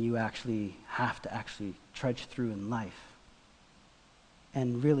when you actually have to trudge through in life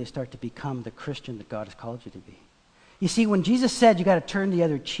and really start to become the Christian that God has called you to be. You see, when Jesus said you got to turn the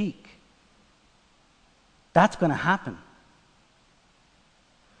other cheek, that's going to happen.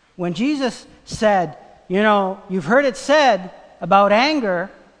 When Jesus said, you've heard it said about anger,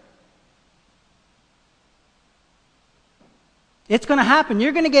 it's going to happen.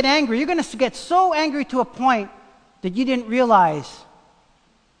 You're going to get angry. You're going to get so angry to a point that you didn't realize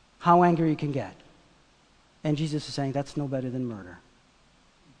how angry you can get. And Jesus is saying that's no better than murder.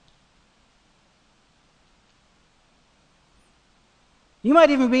 You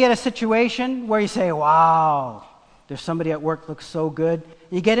might even be at a situation where you say, wow, there's somebody at work looks so good. And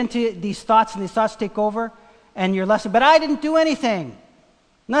you get into these thoughts and these thoughts take over and you're less, but I didn't do anything.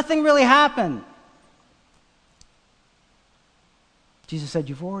 Nothing really happened. Jesus said,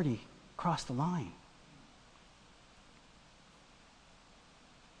 you've already crossed the line.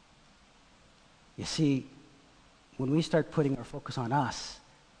 You see, when we start putting our focus on us,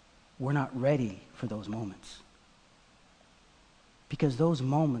 we're not ready for those moments. Because those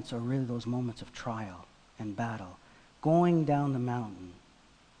moments are really those moments of trial and battle. Going down the mountain,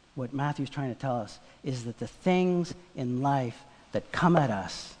 what Matthew's trying to tell us is that the things in life that come at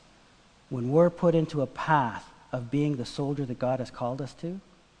us when we're put into a path of being the soldier that God has called us to,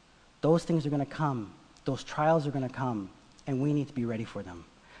 those things are going to come. Those trials are going to come, and we need to be ready for them.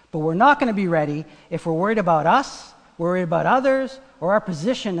 But we're not going to be ready if we're worried about us, worried about others, or our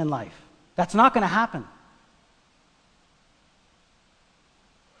position in life. That's not going to happen.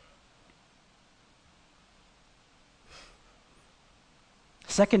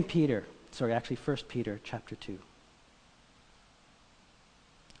 First Peter chapter 2.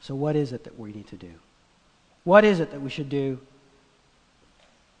 So what is it that we need to do? What is it that we should do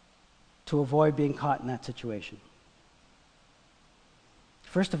to avoid being caught in that situation?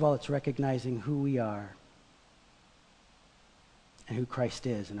 First of all, it's recognizing who we are and who Christ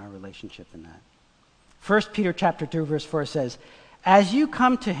is in our relationship in that. 1 Peter chapter 2, verse 4 says, as you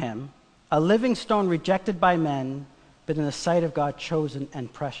come to him, a living stone rejected by men, but in the sight of God chosen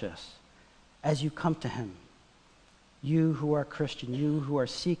and precious, as you come to him, you who are Christian, you who are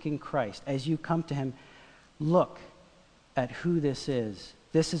seeking Christ, as you come to him, look at who this is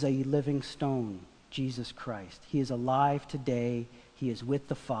This is a living stone, Jesus Christ. He is alive today. He is with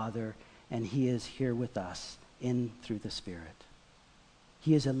the Father, and he is here with us in through the Spirit.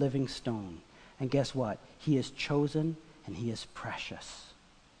 He is a living stone. And guess what? He is chosen and he is precious.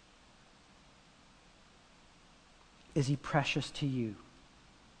 Is he precious to you?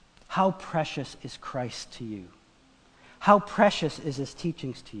 How precious is Christ to you? How precious is his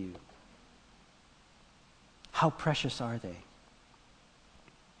teachings to you? How precious are they?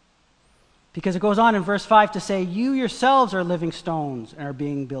 Because it goes on in verse 5 to say, you yourselves are living stones and are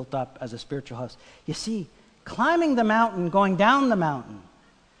being built up as a spiritual house. You see, climbing the mountain, going down the mountain,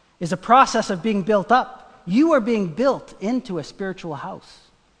 is a process of being built up. You are being built into a spiritual house.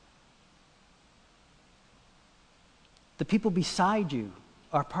 The people beside you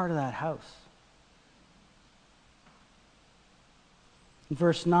are part of that house. In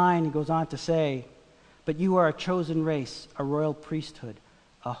verse 9, he goes on to say, but you are a chosen race, a royal priesthood,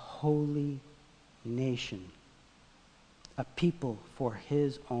 a holy nation, a people for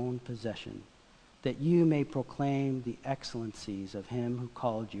his own possession, that you may proclaim the excellencies of him who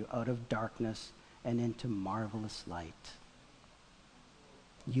called you out of darkness and into marvelous light.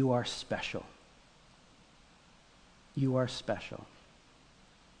 You are special. You are special.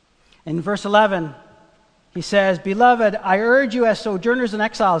 In verse 11, he says, beloved, I urge you as sojourners and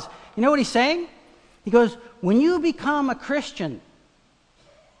exiles. You know what he's saying? He goes, when you become a Christian,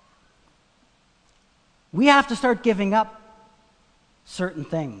 we have to start giving up certain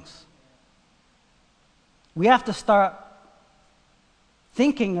things. We have to start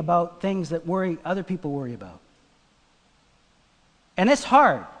thinking about things that other people worry about. And it's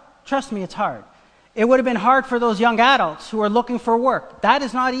hard. Trust me, it's hard. It would have been hard for those young adults who are looking for work. That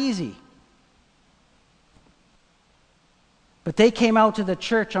is not easy. But they came out to the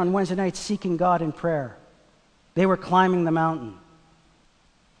church on Wednesday nights seeking God in prayer. They were climbing the mountain.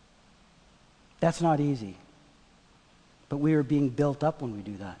 That's not easy. But we are being built up when we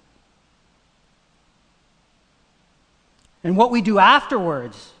do that. And what we do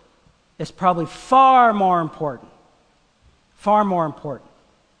afterwards is probably far more important. Far more important.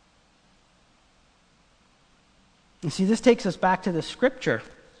 You see, this takes us back to the scripture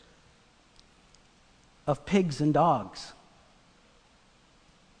of pigs and dogs.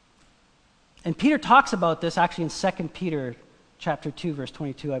 And Peter talks about this actually in 2 Peter chapter 2, verse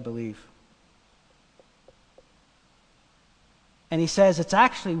 22, I believe. And he says it's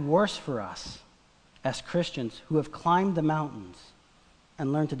actually worse for us as Christians who have climbed the mountains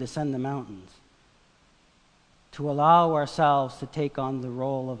and learned to descend the mountains to allow ourselves to take on the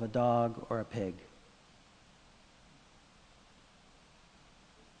role of a dog or a pig.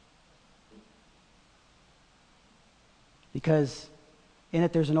 Because in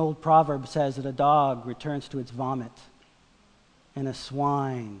it there's an old proverb that says that a dog returns to its vomit and a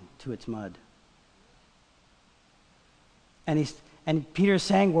swine to its mud. And Peter's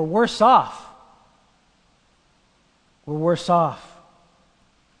saying we're worse off. We're worse off.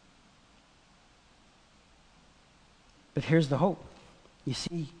 But here's the hope. You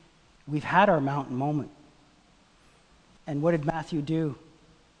see, we've had our mountain moment. And what did Matthew do?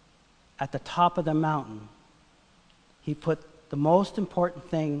 At the top of the mountain, he put the most important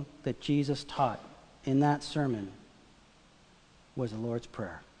thing that Jesus taught in that sermon was the Lord's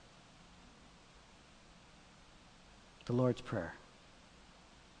Prayer. The Lord's Prayer.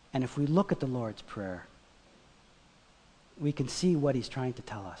 And if we look at the Lord's Prayer, we can see what he's trying to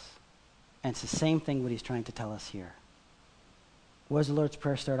tell us. And it's the same thing what he's trying to tell us here. What does the Lord's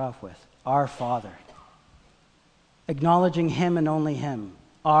Prayer start off with? Our Father. Acknowledging him and only him.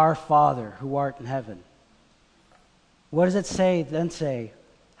 Our Father who art in heaven. What does it say? Then say,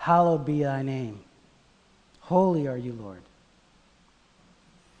 hallowed be thy name. Holy are you, Lord.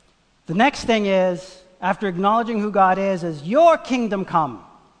 The next thing is, after acknowledging who God is your kingdom come.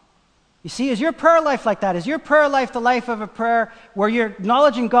 You see, is your prayer life like that? Is your prayer life the life of a prayer where you're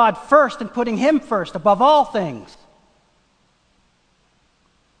acknowledging God first and putting him first above all things?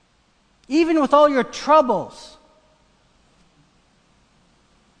 Even with all your troubles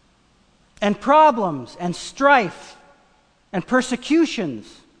and problems and strife and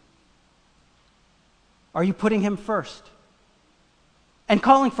persecutions, are you putting him first and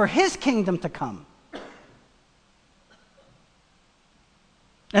calling for his kingdom to come?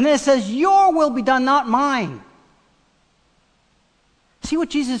 And then it says, your will be done, not mine. See what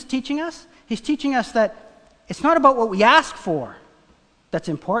Jesus is teaching us? He's teaching us that it's not about what we ask for that's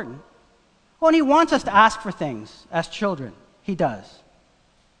important. Well, and he wants us to ask for things as children. He does.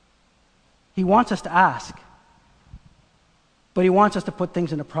 He wants us to ask. But he wants us to put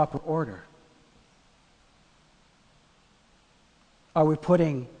things in a proper order. Are we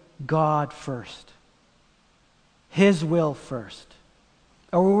putting God first? His will first?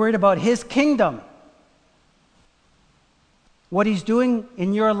 Are we worried about His kingdom? What He's doing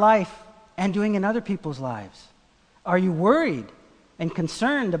in your life and doing in other people's lives? Are you worried and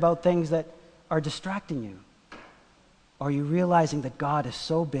concerned about things that are distracting you? Are you realizing that God is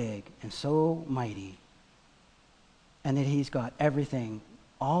so big and so mighty and that He's got everything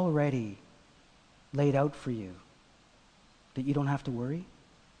already laid out for you that you don't have to worry?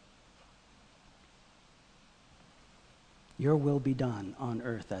 Your will be done on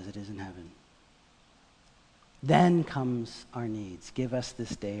earth as it is in heaven. Then comes our needs. Give us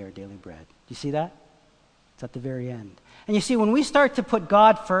this day our daily bread. Do you see that? It's at the very end. And you see, when we start to put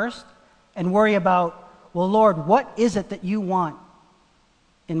God first and worry about, well, Lord, what is it that you want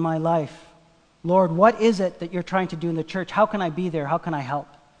in my life? Lord, what is it that you're trying to do in the church? How can I be there? How can I help?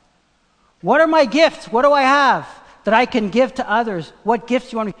 What are my gifts? What do I have that I can give to others? What gifts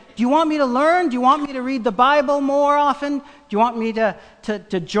do you want me? Do you want me to learn? Do you want me to read the Bible more often? Do you want me to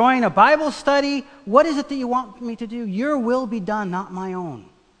join a Bible study? What is it that you want me to do? Your will be done, not my own.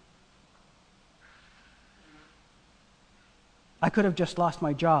 I could have just lost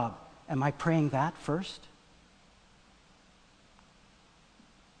my job. Am I praying that first?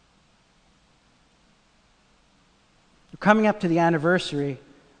 We're coming up to the anniversary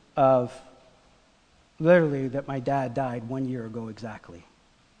of literally that my dad died 1 year ago exactly.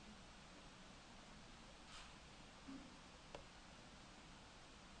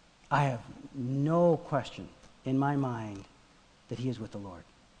 I have no question in my mind that he is with the Lord.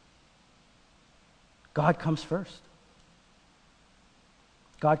 God comes first.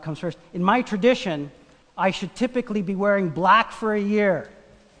 God comes first. In my tradition, I should typically be wearing black for a year,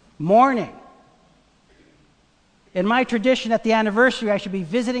 mourning. In my tradition, at the anniversary, I should be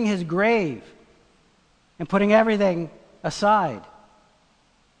visiting his grave and putting everything aside.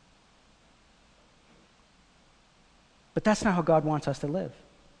 But that's not how God wants us to live.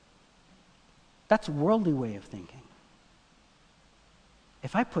 That's a worldly way of thinking.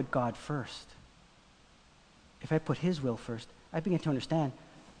 If I put God first, if I put his will first, I begin to understand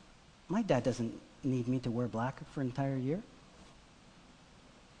my dad doesn't need me to wear black for an entire year.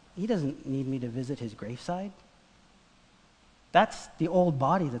 He doesn't need me to visit his graveside. That's the old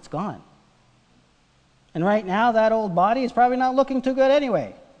body that's gone. And right now, that old body is probably not looking too good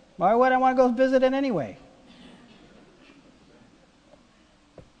anyway. Why would I want to go visit it anyway?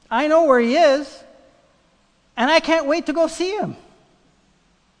 I know where he is, and I can't wait to go see him.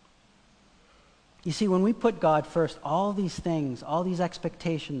 You see, when we put God first, all these things, all these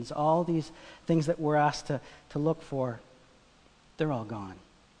expectations, all these things that we're asked to look for, they're all gone.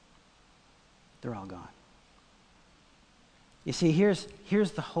 They're all gone. You see, here's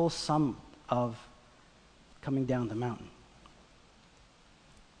the whole sum of coming down the mountain.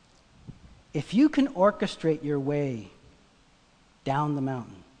 If you can orchestrate your way down the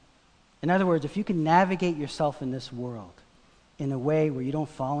mountain, in other words, if you can navigate yourself in this world in a way where you don't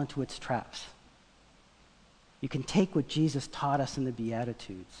fall into its traps, you can take what Jesus taught us in the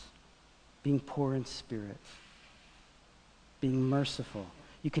Beatitudes, being poor in spirit, being merciful.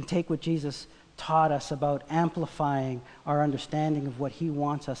 You can take what Jesus taught us about amplifying our understanding of what he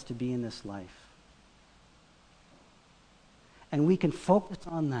wants us to be in this life. And we can focus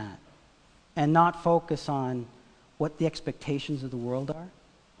on that and not focus on what the expectations of the world are.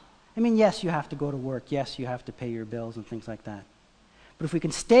 I mean, yes, you have to go to work. Yes, you have to pay your bills and things like that. But if we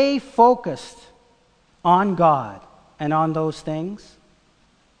can stay focused on God and on those things,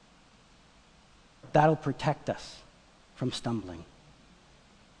 that'll protect us from stumbling.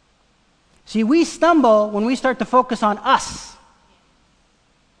 See, we stumble when we start to focus on us.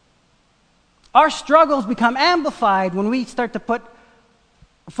 Our struggles become amplified when we start to put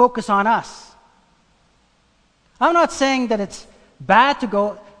focus on us. I'm not saying that it's bad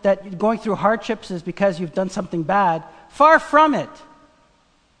that going through hardships is because you've done something bad. Far from it.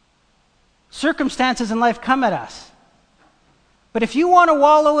 Circumstances in life come at us. But if you want to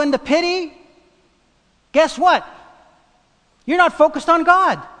wallow in the pity, guess what? You're not focused on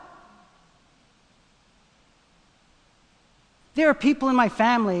God. There are people in my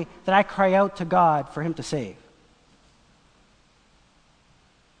family that I cry out to God for him to save.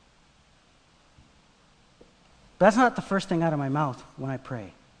 But that's not the first thing out of my mouth when I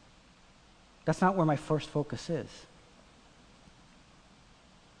pray. That's not where my first focus is.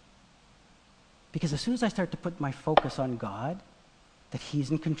 Because as soon as I start to put my focus on God, that he's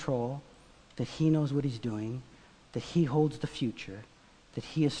in control, that he knows what he's doing, that he holds the future, that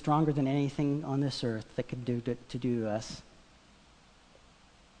he is stronger than anything on this earth that could do to us,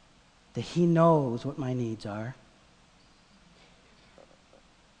 that he knows what my needs are,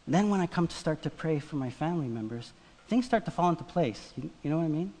 then when I come to start to pray for my family members, things start to fall into place. You know what I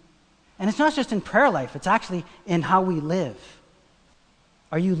mean? And it's not just in prayer life, it's actually in how we live.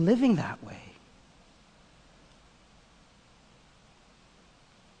 Are you living that way?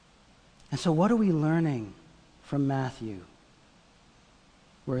 And so what are we learning from Matthew?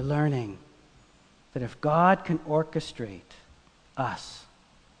 We're learning that if God can orchestrate us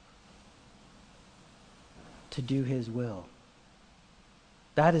to do his will,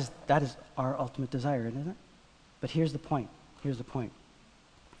 that is our ultimate desire, isn't it? But here's the point. Here's the point.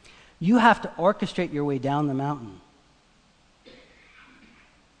 You have to orchestrate your way down the mountain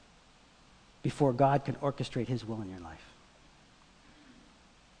before God can orchestrate his will in your life.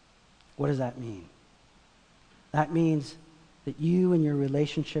 What does that mean? That means that you and your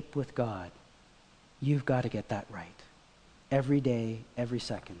relationship with God, you've got to get that right. Every day, every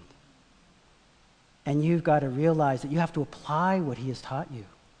second. And you've got to realize that you have to apply what he has taught you.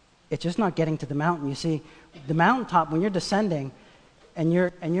 It's just not getting to the mountain. You see, the mountaintop, when you're descending and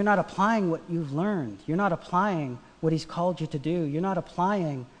you're not applying what you've learned, you're not applying what he's called you to do, you're not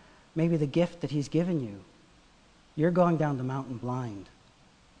applying maybe the gift that he's given you, you're going down the mountain blind,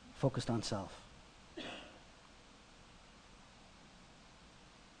 focused on self.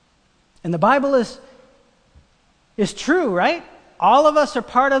 And the Bible is true, right? All of us are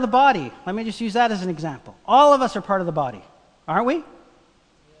part of the body. Let me just use that as an example. All of us are part of the body, aren't we?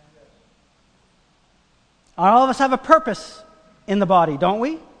 All of us have a purpose in the body, don't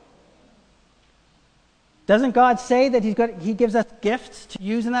we? Doesn't God say that he gives us gifts to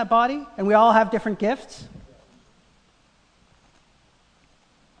use in that body? And we all have different gifts?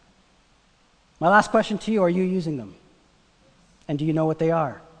 My last question to you, are you using them? And do you know what they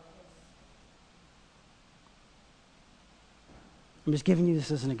are? I'm just giving you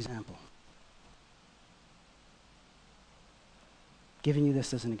this as an example. Giving you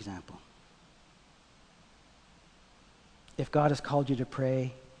this as an example. If God has called you to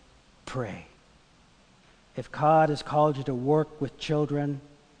pray, pray. If God has called you to work with children,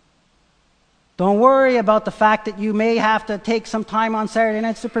 don't worry about the fact that you may have to take some time on Saturday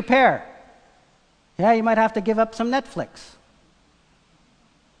nights to prepare. Yeah, you might have to give up some Netflix.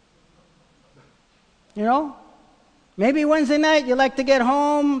 You know? Maybe Wednesday night you like to get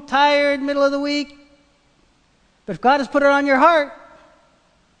home tired, middle of the week. But if God has put it on your heart,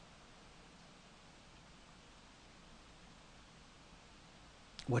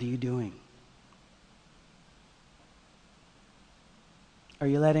 what are you doing? Are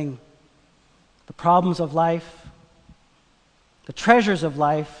you letting the problems of life, the treasures of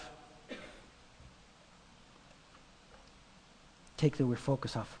life, take the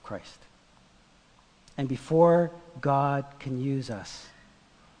focus off of Christ? And before God can use us,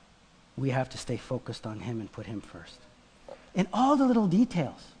 we have to stay focused on him and put him first. In all the little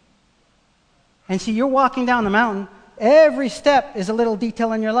details. And see, you're walking down the mountain, every step is a little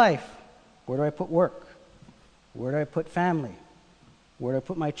detail in your life. Where do I put work? Where do I put family? Where do I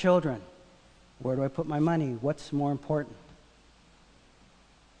put my children? Where do I put my money? What's more important?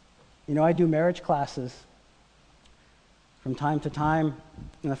 You know, I do marriage classes from time to time,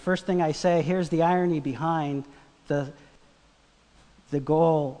 and the first thing I say, here's the irony behind the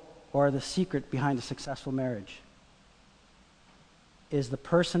goal or the secret behind a successful marriage, is the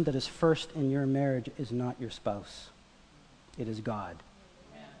person that is first in your marriage is not your spouse. It is God.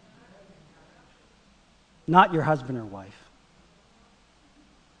 Not your husband or wife.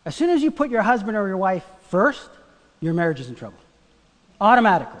 As soon as you put your husband or your wife first, your marriage is in trouble.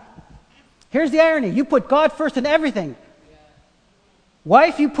 Automatically. Here's the irony. You put God first in everything.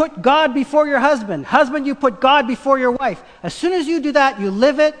 Wife, you put God before your husband. Husband, you put God before your wife. As soon as you do that, you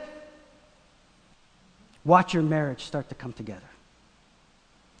live it, watch your marriage start to come together.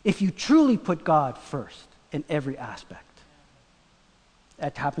 If you truly put God first in every aspect.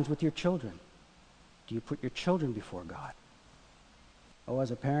 That happens with your children. Do you put your children before God? Oh,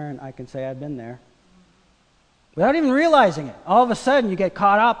 as a parent, I can say I've been there. Without even realizing it. All of a sudden, you get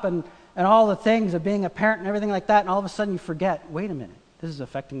caught up in all the things of being a parent and everything like that, and all of a sudden you forget, wait a minute, this is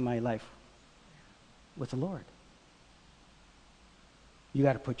affecting my life with the Lord. You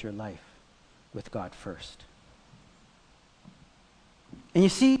got to put your life with God first. And you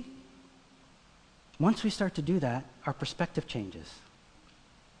see, once we start to do that, our perspective changes.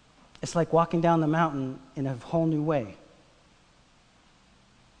 It's like walking down the mountain in a whole new way.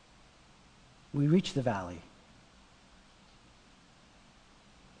 We reach the valley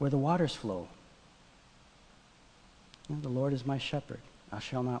where the waters flow. You know, the Lord is my shepherd. I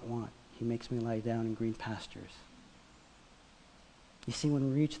shall not want. He makes me lie down in green pastures. You see, when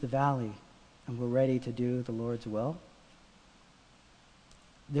we reach the valley and we're ready to do the Lord's will,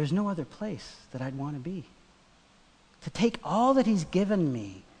 there's no other place that I'd want to be. To take all that he's given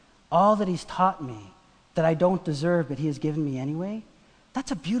me, all that he's taught me, that I don't deserve, but he has given me anyway,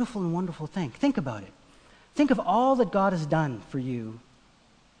 that's a beautiful and wonderful thing. Think about it. Think of all that God has done for you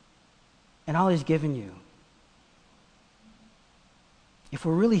and all he's given you. If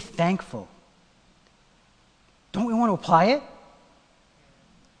we're really thankful, don't we want to apply it?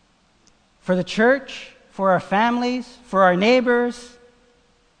 For the church, for our families, for our neighbors,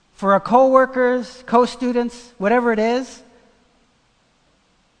 for our co-workers, co-students, whatever it is.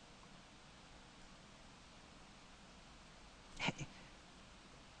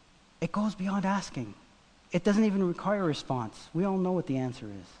 It goes beyond asking. It doesn't even require a response. We all know what the answer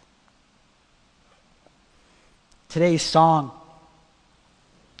is. Today's song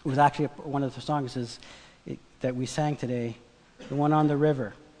was actually one of the songs that we sang today, the one on the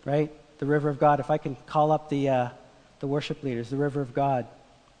river, right? The river of God. If I can call up the worship leaders, the river of God.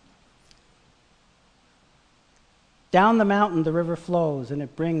 Down the mountain the river flows, and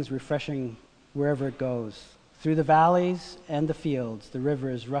it brings refreshing wherever it goes. Through the valleys and the fields, the river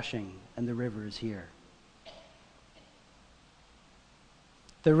is rushing, and the river is here.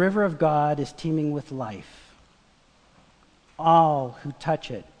 The river of God is teeming with life. All who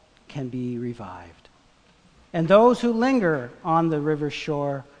touch it can be revived. And those who linger on the river's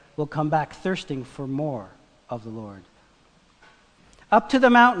shore will come back thirsting for more of the Lord. Up to the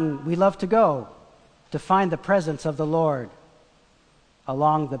mountain we love to go to find the presence of the Lord.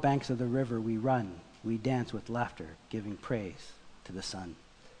 Along the banks of the river we run, we dance with laughter, giving praise to the sun.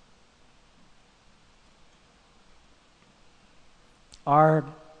 Our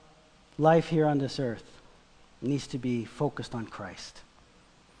life here on this earth needs to be focused on Christ.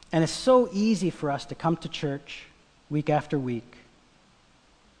 And it's so easy for us to come to church week after week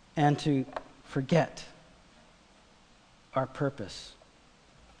and to forget our purpose,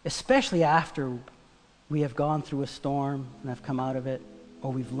 especially after we have gone through a storm and have come out of it,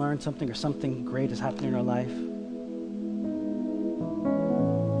 or we've learned something, or something great has happened in our life.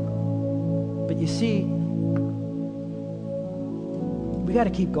 But you see, we got to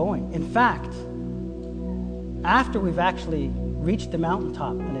keep going. In fact, after we've actually reached the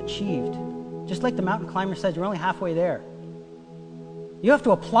mountaintop and achieved, just like the mountain climber says, you're only halfway there. You have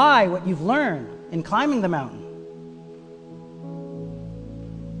to apply what you've learned in climbing the mountain.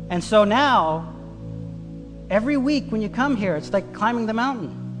 And so now, every week when you come here, it's like climbing the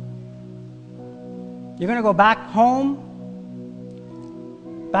mountain. You're going to go back home,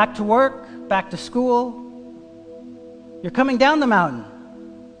 back to work, back to school. You're coming down the mountain.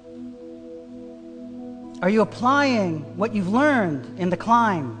 Are you applying what you've learned in the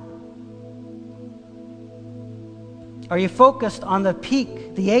climb? Are you focused on the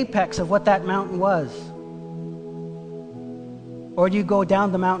peak, the apex of what that mountain was? Or do you go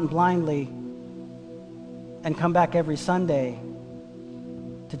down the mountain blindly and come back every Sunday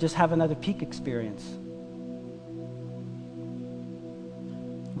to just have another peak experience?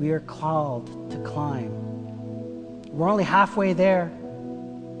 We are called to climb. We're only halfway there.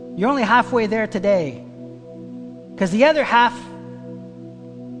 You're only halfway there today. Because the other half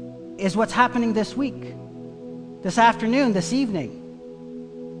is what's happening this week, this afternoon, this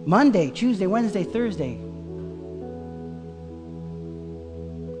evening, Monday, Tuesday, Wednesday, Thursday.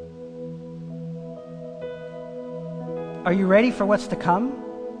 Are you ready for what's to come?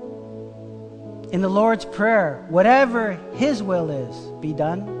 In the Lord's Prayer, whatever His will is, be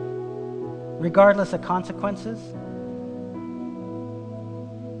done, regardless of consequences.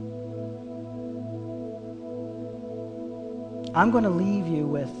 I'm going to leave you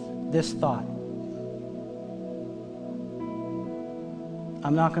with this thought.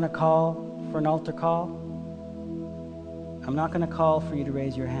 I'm not going to call for an altar call. I'm not going to call for you to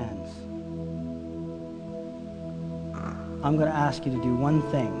raise your hands. I'm going to ask you to do one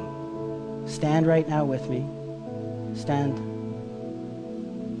thing. Stand right now with me. Stand.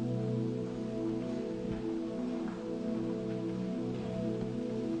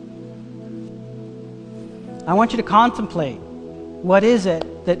 I want you to contemplate. What is it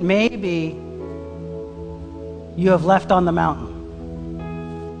that maybe you have left on the mountain?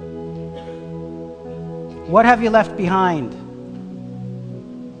 What have you left behind?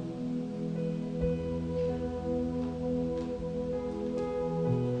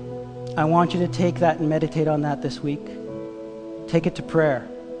 I want you to take that and meditate on that this week. Take it to prayer.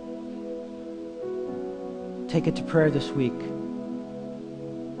 Take it to prayer this week.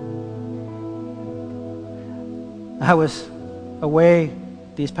 I was away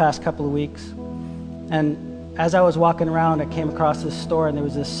these past couple of weeks, and as I was walking around, I came across this store, and there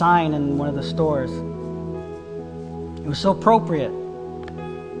was this sign in one of the stores. It was so appropriate.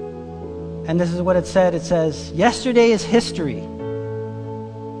 And this is what it said. It says, yesterday is history.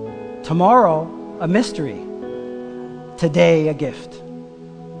 Tomorrow, a mystery. Today, a gift.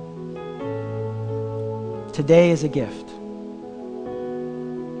 Today is a gift.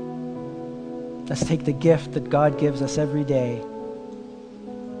 Let's take the gift that God gives us every day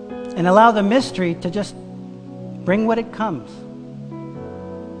and allow the mystery to just bring what it comes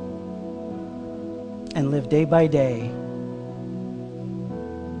and live day by day,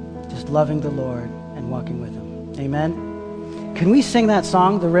 just loving the Lord and walking with Him. Amen. Can we sing that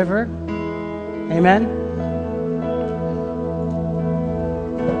song, The River? Amen.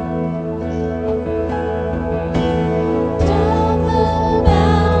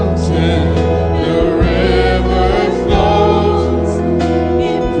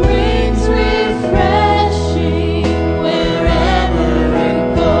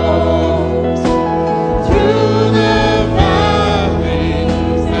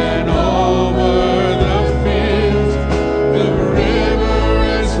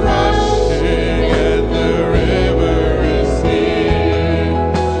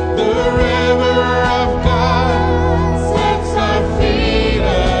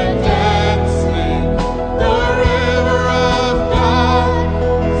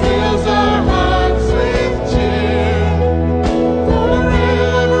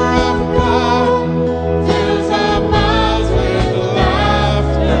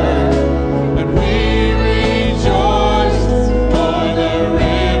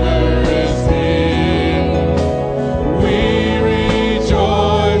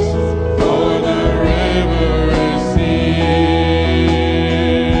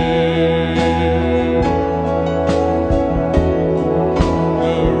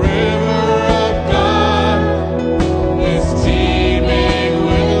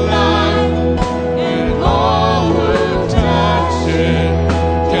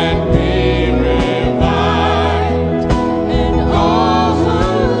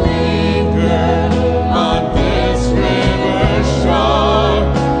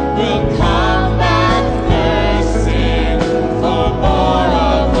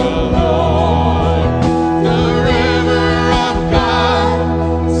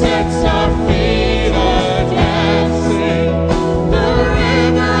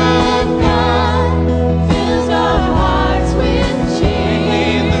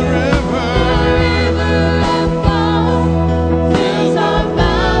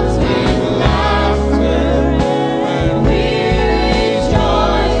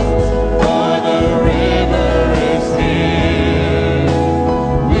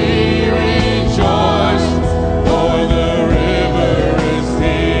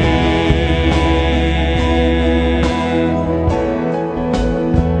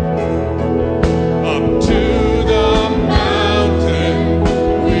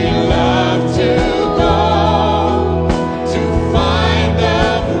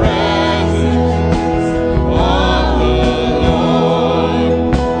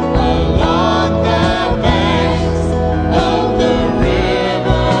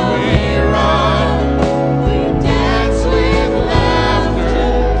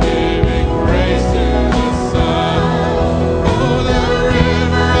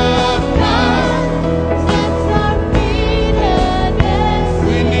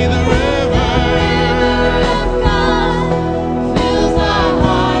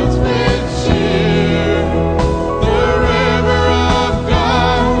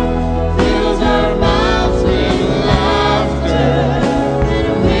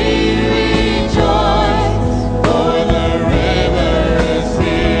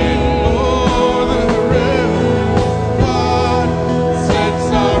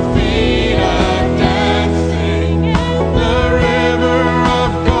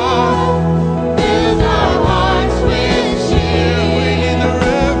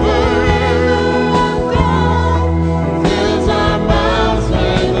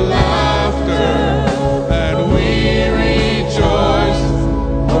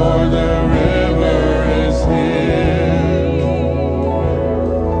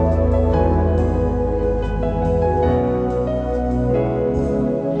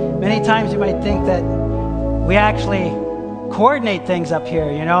 Times you might think that we actually coordinate things up here,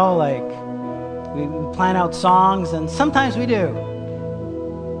 you know, like we plan out songs, and sometimes we do.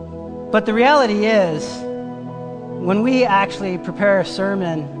 But the reality is, when we actually prepare a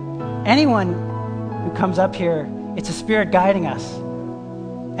sermon, anyone who comes up here, it's a Spirit guiding us.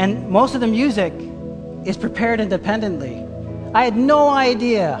 And most of the music is prepared independently. I had no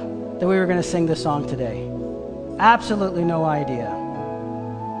idea that we were going to sing this song today. Absolutely no idea.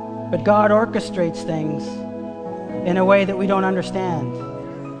 But God orchestrates things in a way that we don't understand.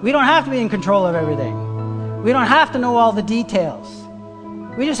 We don't have to be in control of everything. We don't have to know all the details.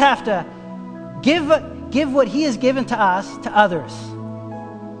 We just have to give what he has given to us to others.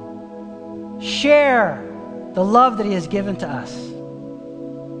 Share the love that he has given to us.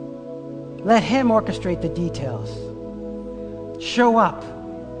 Let him orchestrate the details. Show up.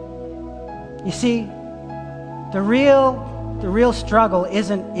 You see, the real struggle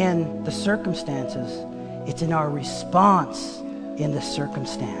isn't in the circumstances. It's in our response in the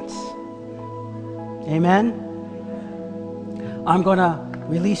circumstance. Amen? I'm going to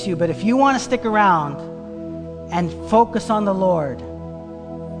release you, but if you want to stick around and focus on the Lord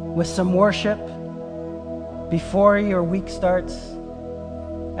with some worship before your week starts,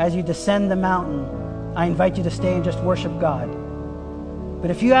 as you descend the mountain, I invite you to stay and just worship God.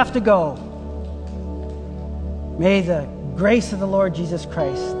 But if you have to go, may the grace of the Lord Jesus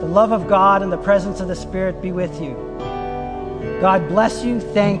Christ, the love of God, and the presence of the Spirit be with you. God bless you.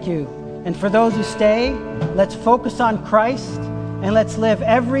 Thank you. And for those who stay, let's focus on Christ and let's live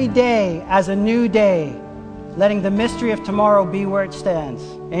every day as a new day, letting the mystery of tomorrow be where it stands.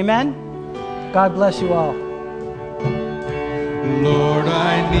 Amen? God bless you all. Lord,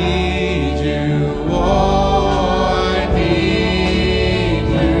 I need you all.